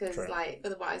 Yeah. Because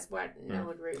otherwise no one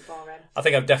would root for him. I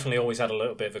think I've definitely always had a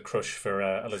little bit of a crush for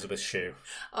Elizabeth Shue.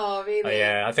 Oh really?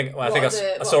 Yeah, I think I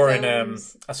saw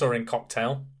her in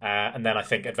Cocktail, and then I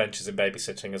think Adventures in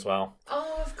Babysitting as well.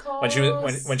 Oh, of course.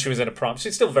 When she was in her prime,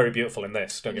 she's still very beautiful in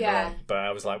this. Don't get me wrong, but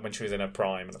I was like when she was in her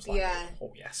prime, and I was like,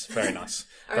 oh yes, very nice,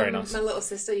 very nice. My little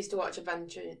sister used to watch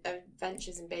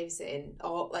Adventures in Babysitting,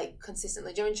 or like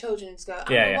consistently during children's go. I'm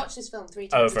gonna watch this film 3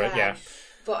 times a day. Yeah.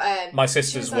 But my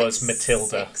sister's was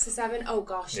Matilda. 6 or 7. Oh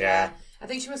gosh, yeah. I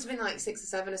think she must have been like 6 or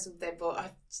 7 or something.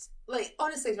 But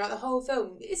honestly, throughout the whole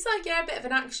film, it's like a bit of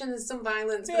an action. There's some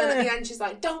violence, but then at the end, she's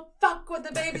like, "Don't fuck with the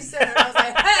babysitter." And I was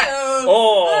like,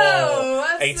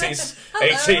 "Hey, 80s.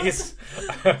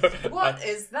 What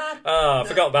is that?" I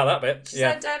forgot about that bit. She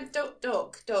said,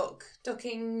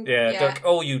 ducking. Yeah, duck.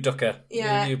 Oh, you ducker.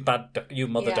 Yeah. You bad, you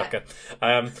mother ducker.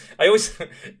 I always.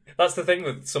 That's the thing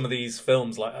with some of these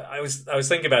films. Like I was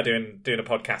thinking about doing a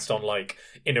podcast on like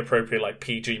inappropriate like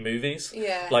PG movies.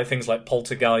 Yeah. Like things like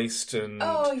Poltergeist and.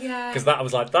 Oh yeah. Because that I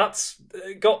was like, that's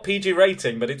got PG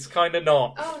rating, but it's kind of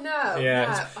not. Oh no.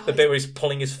 Yeah. The bit where he's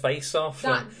pulling his face off.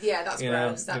 That's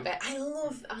gross. That bit. I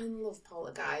love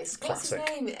Poltergeist. Classic. What's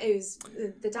name? Who's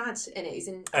the dad in it? He's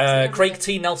in Craig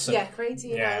T. Nelson. Yeah, Craig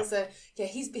T. Nelson. Yeah,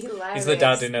 he's hilarious. He's the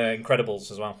dad in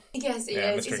Incredibles as well. Yes, he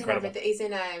yeah, is. Mr. Incredible.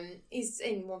 He's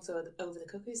in Once Over the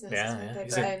Cuckoo's Nest.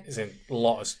 Yeah. He's in a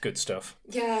lot of good stuff.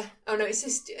 Yeah. Oh no, it's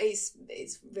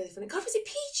really funny. God, was it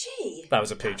PG? That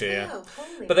was a PG, yeah.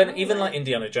 Holy but then moly. even like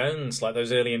Indiana Jones, like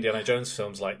those early Indiana Jones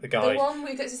films, like the guy. The one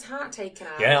where he gets his heart taken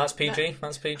out. Yeah, that's PG.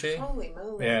 That's PG. Holy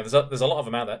moly. Yeah, there's a lot of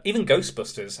them out there. Even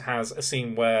Ghostbusters has a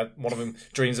scene where one of them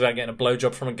dreams about getting a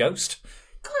blowjob from a ghost.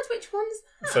 God, which one's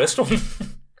that? First one.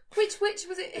 Which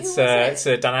was it? Who It's was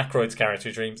it? Dan Aykroyd's character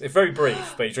who dreams. It's very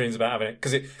brief, but he dreams about having it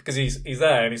because he's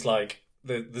there and he's like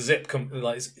the zip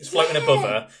it's floating above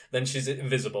her. Then she's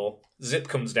invisible. Zip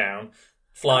comes down,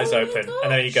 flies open,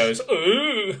 and then he goes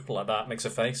ooh like that, makes a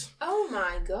face. Oh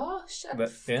my gosh! I've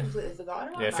completely forgotten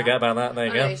about that. Yeah, forget about that. There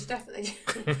you go. No, you should definitely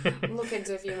look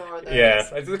into a few more of those.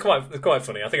 Yeah, they're quite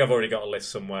funny. I think I've already got a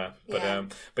list somewhere.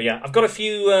 But yeah, I've got a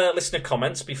few listener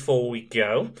comments before we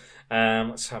go.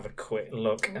 Let's have a quick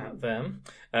look at them.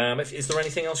 Is there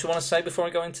anything else you want to say before I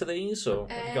go into these, or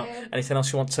have you got anything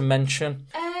else you want to mention?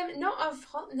 No.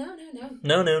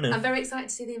 I'm very excited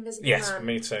to see the Invisible Man. Yes,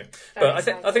 me too. But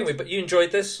I think you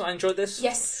enjoyed this. I enjoyed this.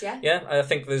 Yes, yeah. Yeah, I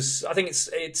think it's. I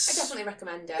definitely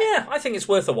recommend it. Yeah, I think it's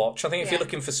worth a watch. I think if you're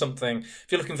looking for something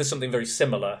very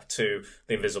similar to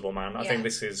The Invisible Man, I think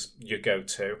this is your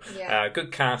go-to. Yeah.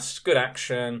 Good cast, good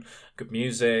action, good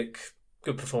music.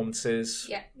 Good performances.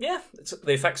 Yeah.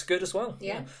 The effects are good as well.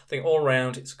 Yeah. I think all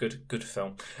around it's a good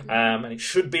film, and it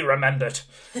should be remembered.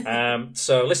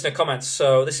 So listener comments.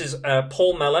 So this is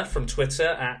Paul Meller from Twitter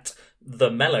at the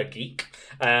Meller Geek.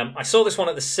 I saw this one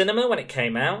at the cinema when it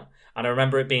came out, and I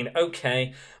remember it being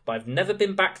okay, but I've never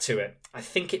been back to it. I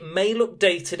think it may look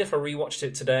dated if I rewatched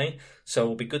it today, so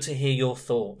it'll be good to hear your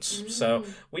thoughts. So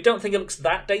we don't think it looks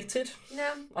that dated.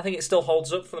 No. I think it still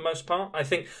holds up for the most part. I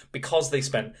think because they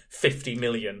spent 50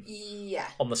 million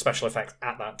on the special effects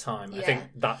at that time, I think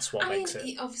that's what makes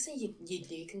it. Obviously,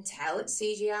 you can tell it's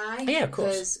CGI. Yeah, of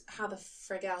course. Because how the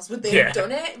frig else would they have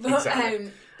done it? But,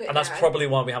 exactly. And that's probably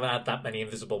why we haven't had that many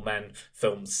Invisible Men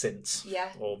films since. Yeah.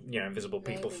 Or, Invisible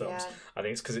People films. Yeah. I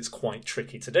think it's because it's quite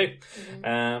tricky to do.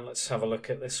 Let's have a look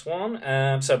at this one.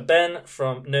 So Ben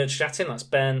from Nerd Chatting, that's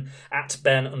Ben at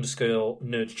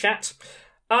Ben_NerdChat.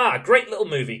 Great little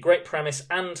movie, great premise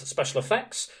and special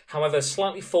effects. However,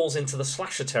 slightly falls into the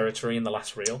slasher territory in the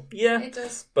last reel. Yeah, it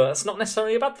does. But that's not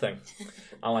necessarily a bad thing.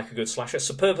 I like a good slasher.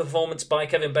 Superb performance by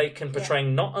Kevin Bacon,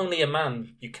 portraying not only a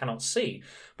man you cannot see,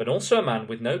 but also a man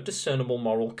with no discernible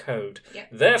moral code. Yep.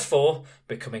 Therefore,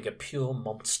 becoming a pure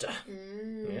monster.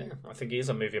 Yeah, I think he is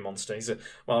a movie monster.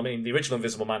 The original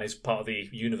Invisible Man is part of the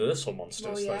Universal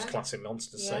monsters, those classic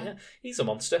monsters. So yeah, he's a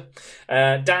monster.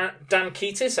 Dan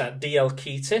Keatis at DL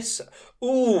Keatis.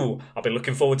 Ooh, I've been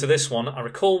looking forward to this one. I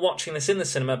recall watching this in the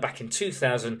cinema back in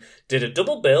 2000. Did a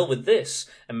double bill with this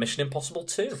and Mission Impossible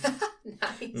 2.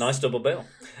 Nice double bill.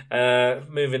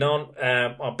 Moving on,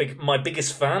 our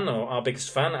biggest fan,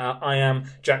 I am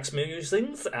Jack's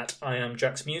Musings at I am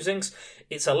Jack's Musings.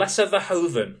 It's a lesser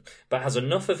Verhoeven, but has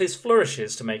enough of his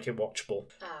flourishes to make it watchable.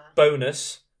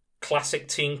 Bonus. Classic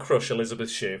teen crush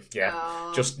Elizabeth Shue.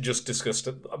 Yeah, just discussed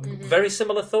it. Very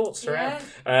similar thoughts throughout.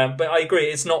 But I agree,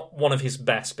 it's not one of his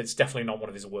best, but it's definitely not one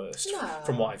of his worst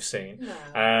from what I've seen. No.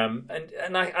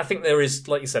 And I think there is,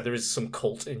 like you said, there is some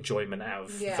cult enjoyment out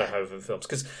of Verhoeven films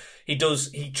because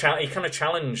he kind of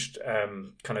challenged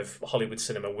kind of Hollywood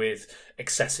cinema with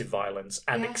excessive violence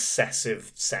and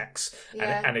excessive sex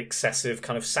and excessive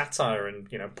kind of satire and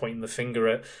pointing the finger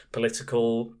at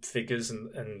political figures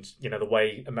and the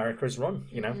way America is run,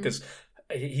 because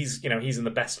he's in the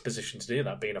best position to do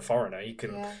that. Being a foreigner, he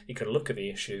can look at the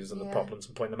issues and the problems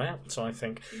and point them out. So I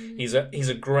think he's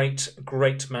a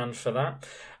great man for that.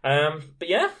 But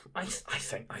yeah, I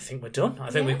think we're done. I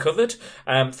think we've covered.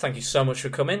 Thank you so much for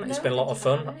coming. It's been a lot of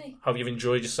fun. Hope you've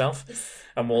enjoyed yourself.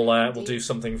 And we'll do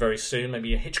something very soon.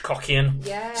 Maybe a Hitchcockian.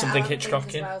 Yeah, something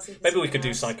Hitchcockian. Well, maybe we could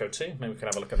do Psycho 2. Maybe we can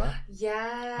have a look at that.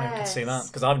 Yeah. Maybe we can see that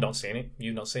because I've not seen it.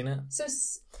 You've not seen it. So.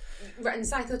 And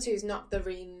Psycho 2 is not the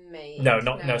remake. No.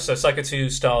 So Psycho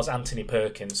 2 stars Anthony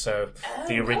Perkins, so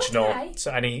the original. Okay.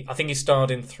 So I think he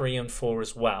starred in 3 and 4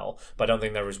 as well, but I don't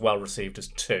think they're as well received as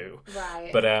 2.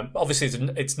 Right. But obviously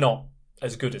it's not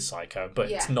as good as Psycho, but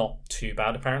it's not too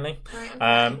bad apparently. Right,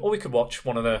 okay. Or we could watch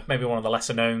one of the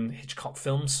lesser known Hitchcock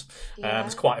films.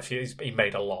 There's quite a few. He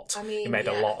made a lot. He made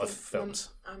a lot of films.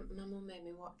 My mum made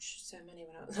me watch so many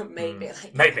when I was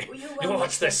maybe you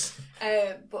watch this.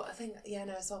 But I think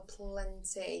I saw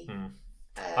plenty.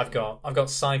 I've got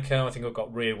Psycho. I think I've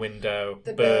got Rear Window.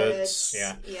 The Birds.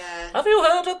 Yeah. Have you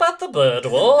heard about the bird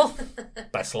war?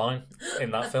 Best line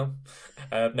in that film.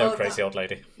 No, crazy old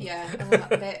lady. Yeah, that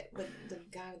bit with the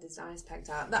guy with his eyes pecked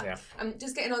out. I'm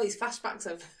just getting all these flashbacks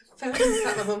of films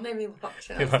that my mum made me watch.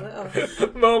 And I was like,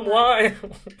 oh. Mum, why?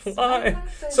 Why?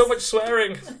 So much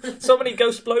swearing. So many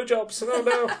ghost blowjobs. Oh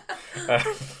no.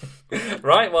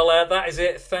 Right, well, that is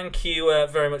it. Thank you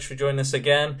very much for joining us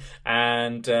again,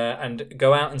 and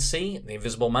go out and see The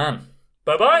Invisible Man.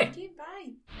 Bye bye.